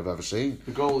best player I've ever seen.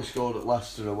 The goal he scored at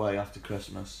Leicester away after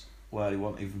Christmas, where he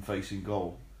wasn't even facing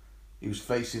goal. He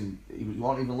wasn't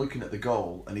even looking at the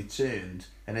goal, and he turned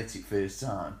and hit it first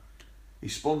time. He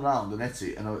spun round and hit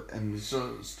it, and he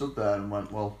sort of stood there and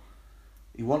went, well,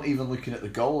 he wasn't even looking at the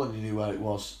goal and he knew where it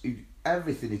was.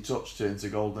 Everything he touched turned to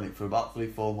goal, didn't it? For about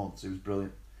 3-4 months, he was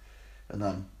brilliant. And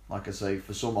then, like I say,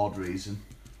 for some odd reason,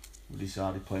 we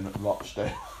decided playing at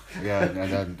Rochdale. Yeah,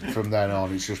 and then from then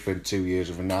on, it's just been 2 years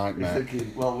of a nightmare. You're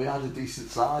thinking, well, we had a decent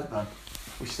side then.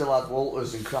 We still had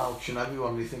Walters and Crouch and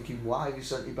everyone. You're thinking, why have you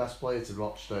sent your best player to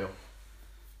Rochdale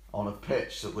on a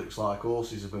pitch that looks like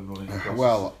horses have been running across?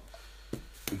 Well,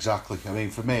 exactly. I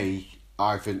mean, for me,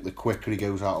 I think the quicker he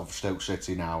goes out of Stoke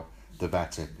City now, the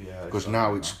better. Yeah, because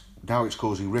now it's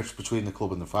causing rifts between the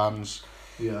club and the fans.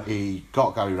 Yeah. He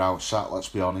got Gary Rowett sacked, let's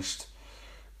be honest.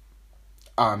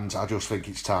 And I just think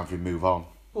it's time for him to move on.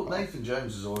 But Nathan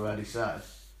Jones has already said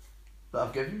that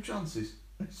I've given him chances.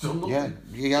 He's done nothing.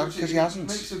 Yeah, because he hasn't.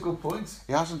 Makes a good point.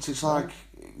 He hasn't. It's like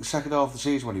the second half of the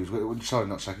season when he was... Sorry,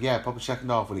 not second. Yeah, probably second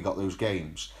half when he got those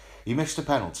games. He missed a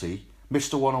penalty,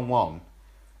 missed a one-on-one,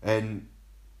 and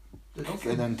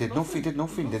then did nothing.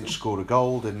 Didn't score a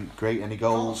goal, didn't create any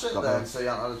goals. Can't sit there and say he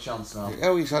hasn't had a chance now.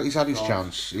 Oh, he's had his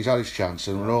chance. He's had his chance,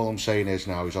 and all I'm saying is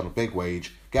now he's on a big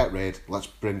wage. Get rid. Let's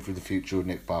bring through the future with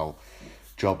Nick Powell.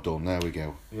 Job done. There we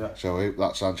go. Yeah. So I hope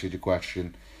that's answered your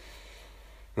question.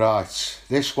 Right.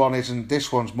 This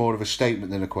one's more of a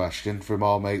statement than a question from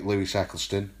our mate Lewis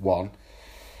Eccleston. Liam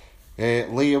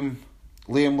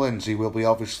Lindsay will be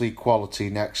obviously quality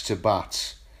next to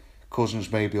Bat. Cousins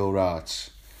may be alright.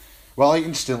 Well,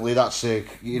 instantly that's you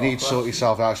need to sort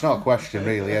yourself out. It's not a question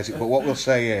really, is it? But what we'll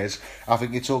say is, I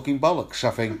think you're talking bollocks.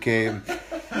 I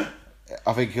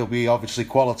think he'll be obviously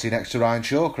quality next to Ryan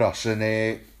Shawcross, and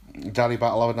Danny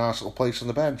Bat will have a nice little place on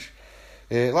the bench.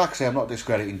 Like I say, I'm not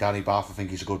discrediting Danny Bath. I think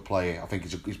he's a good player. I think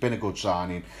he's been a good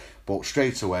signing. But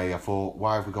straight away, I thought,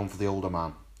 why have we gone for the older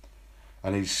man?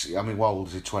 And what old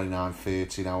is he? 29,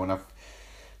 30 now. And I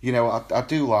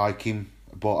do like him,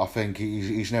 but I think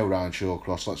he's no Ryan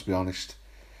Shawcross, let's be honest.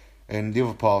 And the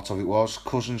other part of it was,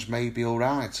 Cousins may be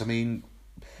alright. I mean,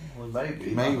 well,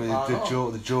 maybe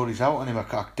the jury's out on him.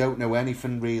 I don't know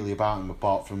anything really about him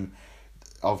apart from,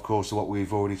 of course, what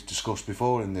we've already discussed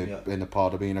before in the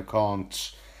pod. I mean, I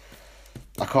can't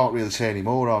really say any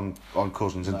more on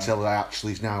Cousins until I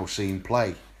actually now see him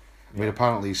play. I mean,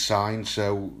 apparently he's signed,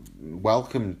 so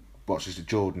welcome. What's his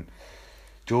Jordan?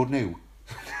 Jordan who?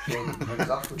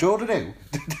 Exactly. Jordan who?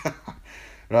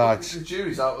 Right. The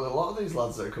jury's out with a lot of these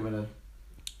lads that are coming in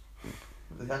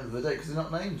at the end of the day because they're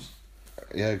not names.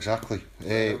 Yeah, exactly.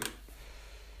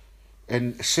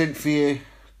 And Cynthia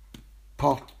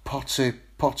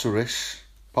Potteris.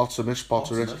 No,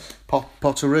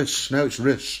 it's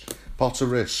Riss.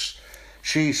 Potteris.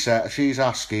 She's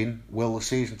asking, will the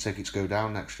season tickets go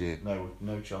down next year? No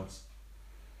chance.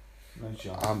 No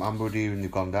chance. I'm hearing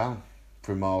they've gone down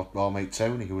from our mate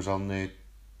Tony, who was on the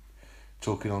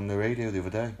talking on the radio the other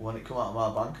day. When it come out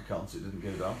of my bank account, it didn't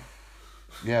go down.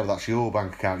 Yeah, well, that's your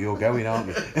bank account. You're going, aren't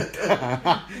you?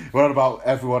 What about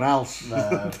everyone else?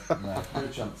 No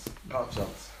chance. Not a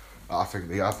chance. I think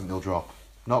they'll drop.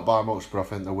 Not by much, but I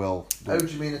think they will. Oh, do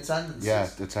you mean attendance? Yeah,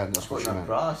 attendance. That's what you meant.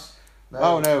 Price.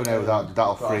 No,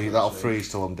 that'll freeze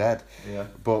till I'm dead. Yeah.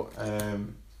 But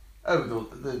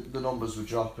the numbers were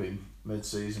dropping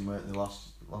mid-season, weren't they, last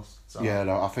time? Yeah,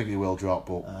 no, I think they will drop,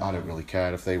 but I don't really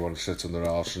care if they want to sit on their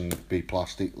arse and be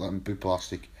plastic. Let them be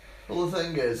plastic. Well, the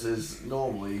thing is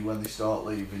normally when they start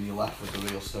leaving, you're left with the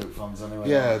real Stoke fans anyway.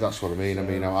 Yeah, that's what I mean. So, I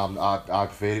mean, I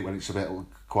prefer it when it's a bit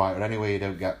quieter anyway. You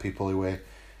don't get people who are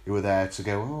there to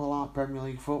go, oh, I like Premier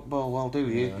League football. Well, do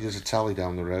you? Yeah. There's a tally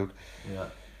down the road.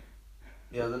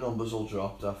 Yeah, the numbers will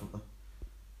drop, definitely.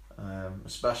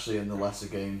 Especially in the lesser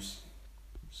games.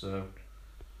 So...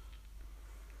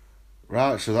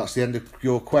 Right, so that's the end of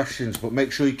your questions. But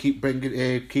make sure you keep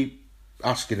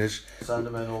asking us. Send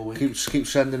them in all week. Keep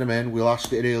sending them in. We'll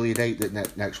ask at an earlier date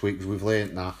next week because we've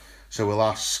learnt that. So we'll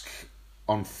ask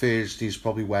on Thursdays,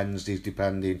 probably Wednesdays,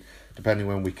 depending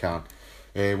when we can.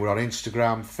 We're on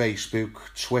Instagram, Facebook,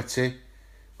 Twitter.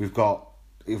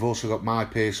 We've also got my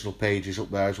personal pages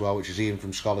up there as well, which is Ian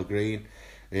from Scholar Green.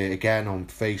 Again on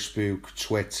Facebook,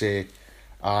 Twitter,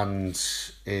 and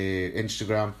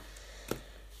Instagram.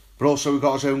 But also we've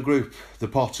got his own group, the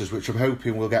Potters, which I'm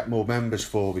hoping we'll get more members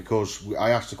for, because I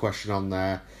asked a question on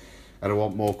there, and I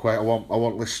want more. I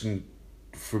want listen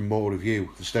from more of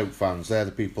you, the Stoke fans. They're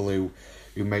the people who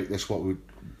make this what we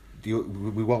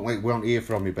want to hear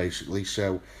from you, basically.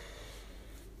 So,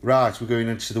 right, we're going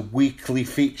into the weekly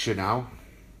feature now.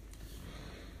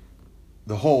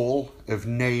 The Hall of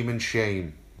Name and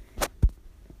Shame.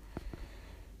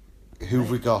 Who've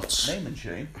we got? Name and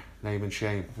shame. Name and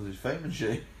shame. Because it's fame and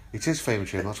shame. It is fame and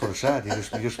shame. That's what I said. You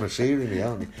just mishearing me,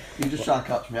 aren't you? You just try to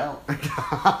catch me out.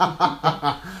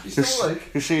 You still awake?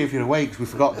 You see if you're awake. We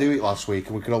forgot to do it last week,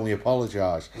 and we could only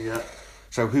apologise. Yeah.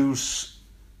 So who's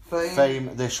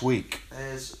fame this week?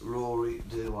 Is Rory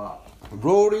Delap.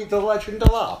 Rory the Legend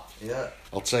Delap. Yeah.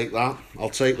 I'll take that.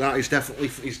 He's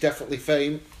definitely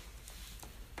fame.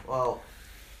 Well,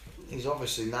 he's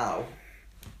obviously now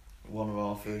one of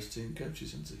our first team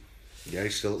coaches, isn't he? Yeah,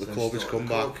 he's still at the club. He's come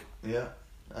back. Yeah.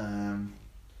 And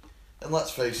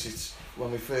let's face it,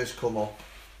 when we first come up,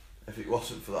 if it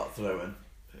wasn't for that throw-in,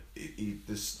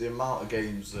 the amount of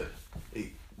games that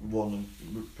he won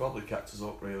and probably kept us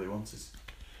up, really, wasn't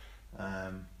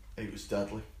it? It was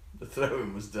deadly. The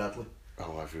throw-in was deadly.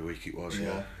 Oh, every week it was,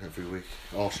 yeah. Every week.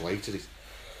 Arsenal hated it.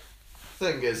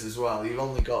 Thing is, as well, you've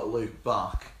only got Luke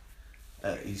back.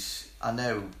 He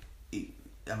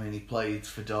played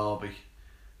for Derby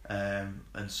and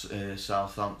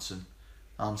Southampton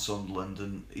and Sunderland,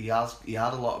 and he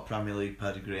had a lot of Premier League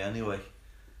pedigree anyway.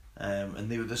 And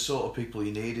they were the sort of people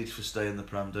you needed for staying in the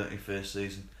Prem, don't you, first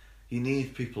season? You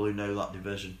need people who know that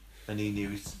division, and he knew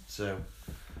it, so...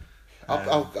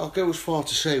 I'll go as far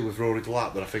to say with Rory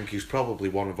Delap that I think he's probably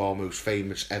one of our most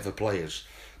famous ever players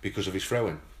because of his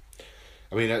throwing.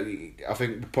 I mean, I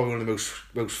think probably one of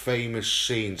the most famous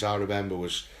scenes I remember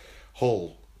was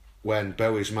Hull, when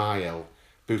Bo Ismail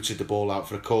booted the ball out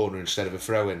for a corner instead of a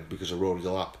throw-in because of Rory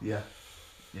Delap. Yeah.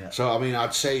 So, I mean,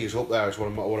 I'd say he's up there as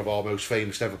one of our most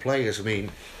famous ever players. I mean,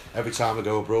 every time I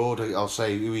go abroad, I'll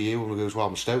say, who are you? And he goes, well,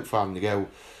 I'm a Stoke fan. And they go,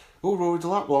 oh, Rory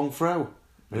Delap, long throw.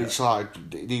 And it's like,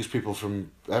 these people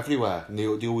from everywhere, and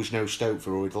they always know Stoke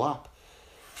for Rory Delap.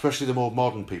 Especially the more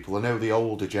modern people. I know the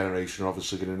older generation are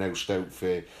obviously going to know Stoke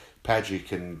for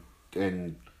Pejic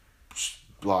and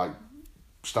like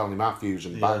Stanley Matthews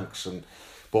and Banks,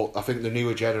 but I think the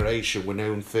newer generation were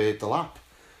known for Delap. I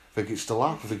think it's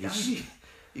Delap. I think it's...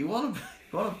 You want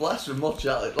to bless him much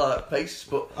at it, like pace,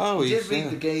 but he did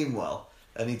read the game well,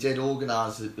 and he did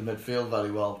organise the midfield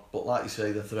very well. But like you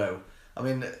say, the throw. I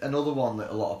mean, another one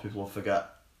that a lot of people forget,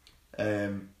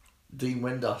 Dean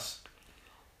Windass.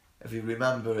 If you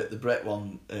remember at the Brett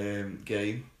one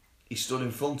game, he stood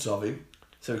in front of him,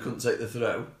 so he couldn't take the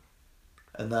throw.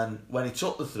 And then when he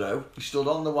took the throw, he stood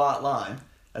on the white line,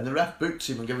 and the ref booked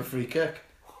him and gave a free kick.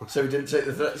 So he didn't take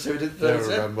the throw. So he didn't throw it.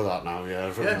 I remember that now.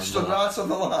 Yeah, stood right on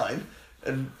the line,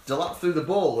 and Delap threw the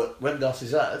ball at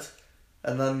Windass's head,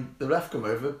 and then the ref come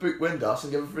over, booked Windass,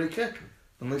 and gave a free kick.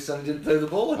 At least then he didn't throw the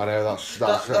ball. I know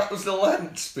that was the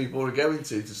lengths people were going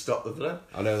to stop the throw.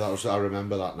 I know that was. I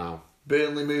remember that now.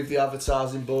 Burnley moved the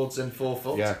advertising boards in 4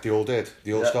 foot. Yeah, they all did.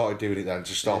 They all started doing it then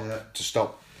to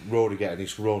stop Rory getting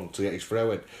his run, to get his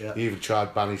throw in. Yeah. He even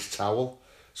tried ban his towel,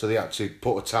 so they had to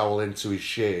put a towel into his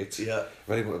shirt. Yeah.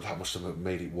 That must have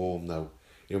made it warm though.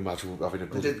 You imagine having a...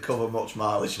 He didn't cover much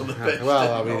mileage on the pitch.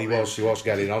 Well, I mean, he was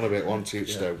getting on a bit, wasn't he,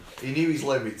 Stoke? He knew his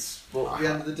limits, but at the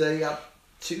end of the day, he had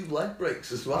 2 leg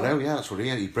breaks as well. I know, yeah, that's what he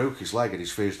had. He broke his leg in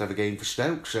his first ever game for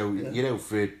Stoke, so, you know,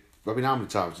 how many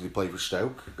times did he play for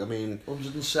Stoke? I mean...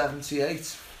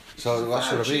 178. So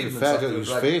that's what I mean. He was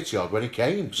 30 odd when he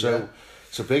came, so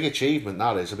it's a big achievement,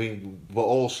 that is. I mean, but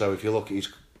also, if you look at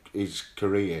his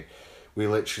career, we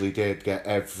literally did get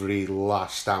every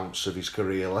last ounce of his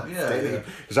career left. Yeah.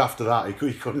 Because after that,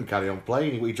 he couldn't carry on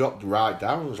playing. He dropped right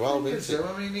down as well, didn't he? So,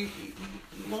 I mean, he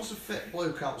was a fit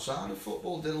bloke outside of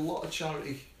football, did a lot of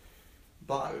charity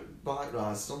bike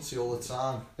rides, didn't he, all the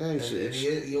time? Yeah, and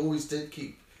he always did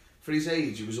keep... For his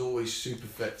age, he was always super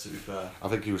fit, to be fair. I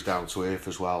think he was down to earth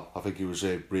as well. I think he was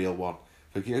a real one.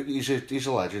 I think he's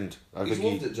a legend. He's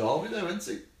loved at Derby though, isn't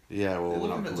he? Yeah,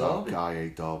 well, Derby. I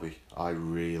hate Derby. I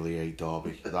really hate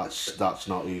Derby. That's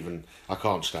not even... I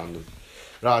can't stand them.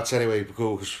 Right, anyway,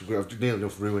 because we've nearly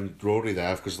enough ruined Rory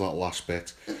there because of that last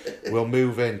bit. We'll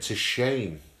move into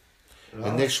shame. Right.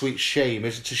 And this week's shame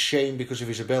isn't a shame because of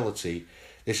his ability.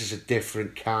 This is a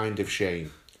different kind of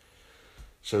shame.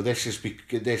 So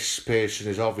this person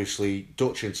is obviously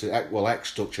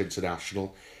ex-Dutch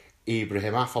international,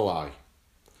 Ibrahim Afellay.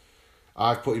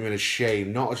 I've put him in a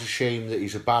shame, not as a shame that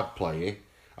he's a bad player.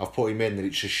 I've put him in that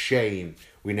it's a shame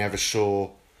we never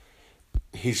saw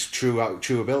his true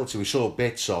ability. We saw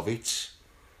bits of it,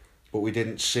 but we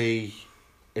didn't see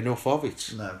enough of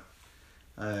it. No.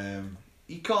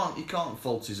 You can't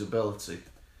fault his ability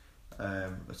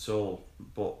at all.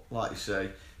 But like you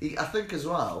say, I think as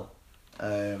well,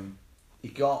 he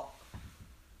got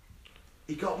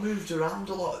moved around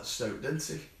a lot at Stoke, didn't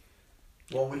he?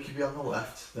 1 week he'd be on the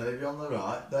left, then he'd be on the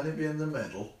right, then he'd be in the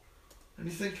middle, and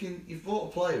you're thinking you've bought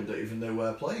a player who don't even know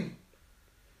where playing.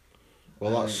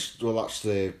 Well, that's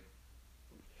the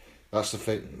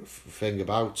thing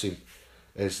about him,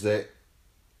 is that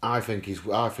I think he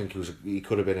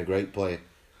could have been a great player.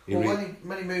 When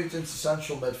he moved into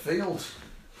central midfield,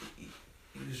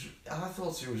 I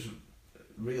thought he was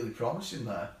really promising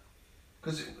there,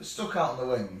 because it stuck out on the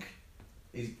wing.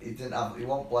 He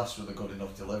wasn't blessed with a good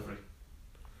enough delivery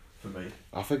for me.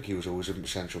 I think he was always a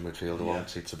central midfielder,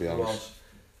 wanted, to be honest.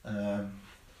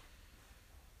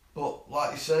 But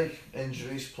like you say,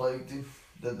 injuries plagued him,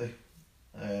 didn't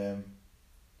they?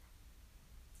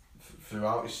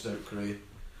 Throughout his Stoke career.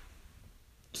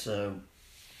 So.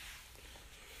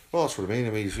 Well, that's what I mean.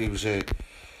 I mean, he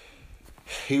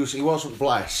wasn't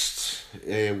blessed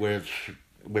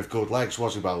with good legs,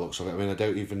 was he? By the looks of it. I mean, I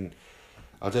don't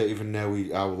even know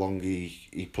how long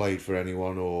he played for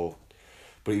anyone,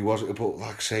 but he wasn't. But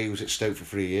like I say, he was at Stoke for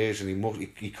 3 years, and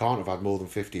he can't have had more than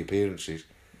 50 appearances.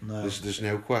 No. There's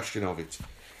no question of it.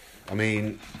 I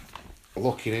mean,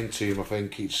 looking into him, I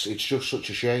think it's just such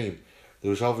a shame.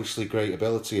 There was obviously great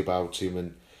ability about him,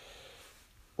 and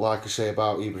like I say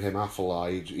about Ibrahim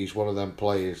Afellay, he's one of them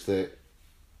players that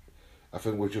I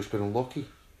think we've just been unlucky.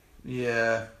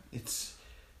 Yeah, it's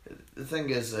the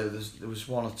thing is though. There was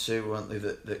one or two, weren't they,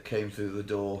 that came through the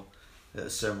door at a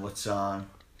similar time,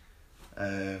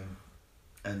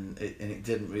 and it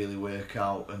didn't really work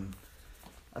out. And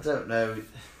I don't know,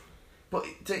 but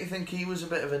don't you think he was a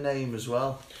bit of a name as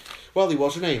well? Well, he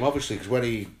was a name, obviously, because when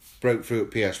he broke through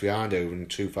at PSV Eindhoven in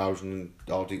 2000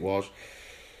 odd it was.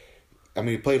 I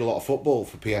mean, he played a lot of football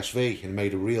for PSV and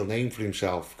made a real name for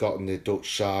himself. Got in the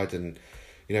Dutch side and,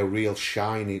 real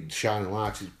shining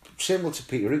light. Similar to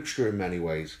Peter Hoekstra in many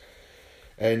ways.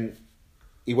 And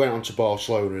he went on to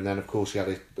Barcelona, and then, of course, he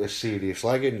had a serious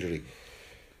leg injury,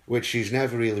 which he's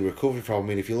never really recovered from. I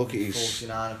mean, if you look at his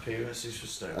 49 appearances for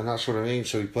Stoke, and that's what I mean.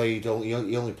 So he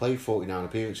only played 49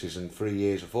 appearances in 3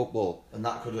 years of football. And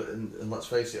that could, and let's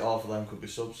face it, half of them could be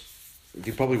subs.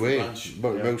 They probably were,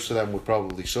 but most of them were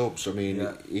probably subs. I mean,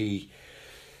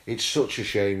 it's such a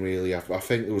shame, really. I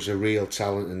think there was a real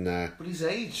talent in there. But his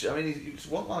age, I mean, it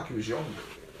wasn't like he was young.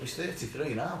 He's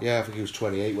 33 now. Yeah, I think he was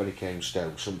 28 when he came to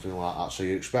Stoke, something like that. So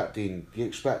you're expecting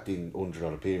 100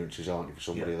 odd appearances, aren't you, for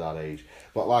somebody that age?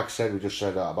 But like I said, we just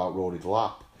said that about Rory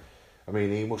Delap. I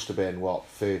mean, he must have been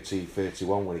 30,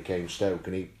 31 when he came to Stoke,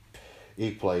 and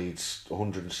he played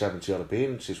 170 odd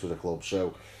appearances for the club.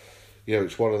 So,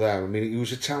 it's one of them. I mean, he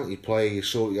was a talented player. You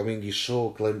saw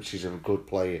glimpses of a good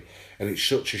player, and it's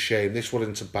such a shame. This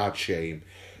wasn't a bad shame.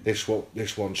 This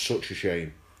one's such a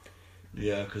shame.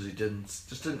 Yeah, because he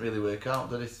didn't really work out,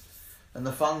 did it? And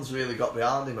the fans really got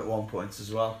behind him at one point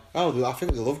as well. Oh, I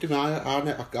think they loved him.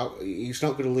 He's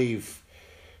not going to leave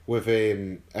with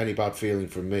any bad feeling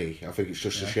from me. I think it's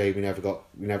just a shame we never got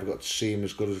to see him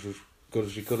as good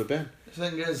as he could have been. The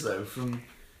thing is, though, from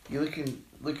you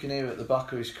looking here at the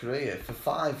back of his career, for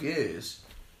 5 years,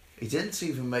 he didn't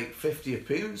even make 50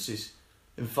 appearances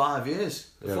in 5 years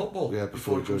of football. Yeah,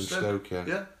 before he joined Stoke.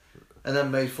 Yeah. And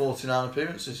then made 49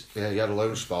 appearances. Yeah, he had a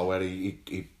loan spell where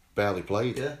he barely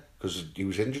played. Yeah. Because he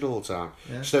was injured all the time.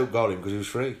 Yeah. Stoke got him because he was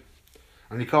free.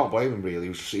 And you can't blame him,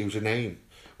 really. He was a name.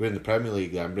 We're in the Premier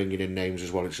League then, bringing in names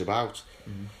is what it's about.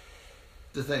 Mm-hmm.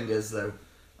 The thing is, though,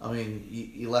 I mean,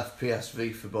 he left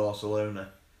PSV for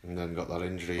Barcelona. And then got that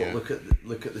injury, but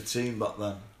look at the team back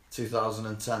then,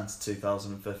 2010 to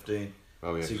 2015.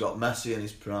 Oh, yeah. So you got Messi in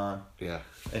his prime. Yeah.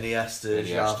 Iniesta,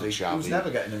 Xavi. He was never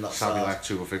getting in that side. Samuel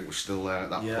Eto'o, I think, was still there at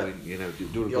that point. Doing a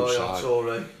good Yaya side.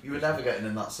 Toure. You were never getting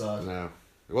in that side. No.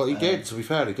 Well, he did. To be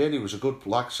fair, he did. He was a good.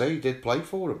 Like I say, he did play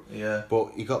for him. Yeah.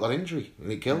 But he got that injury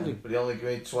and it killed him. But he only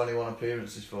made 21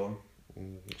 appearances for him.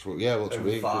 That's what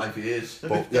 5 years.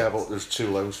 But but there's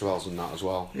 2 loan spells in that as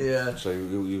well. Yeah. So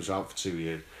he was out for 2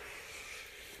 years.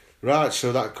 Right,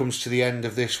 so that comes to the end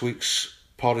of this week's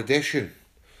pod edition.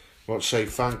 I want to say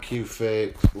thank you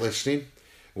for listening.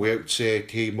 We hope to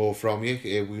hear more from you.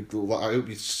 I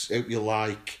hope you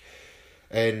like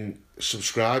and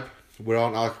subscribe. We're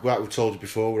on, like we told you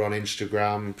before, we're on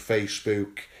Instagram,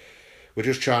 Facebook. We're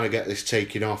just trying to get this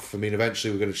taken off. I mean,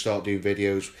 eventually we're going to start doing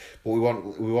videos, but we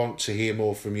want to hear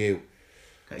more from you,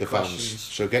 the fans.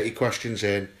 So get your questions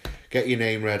in, get your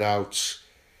name read out,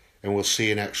 and we'll see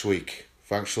you next week.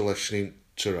 Thanks for listening.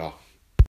 Ta-ra.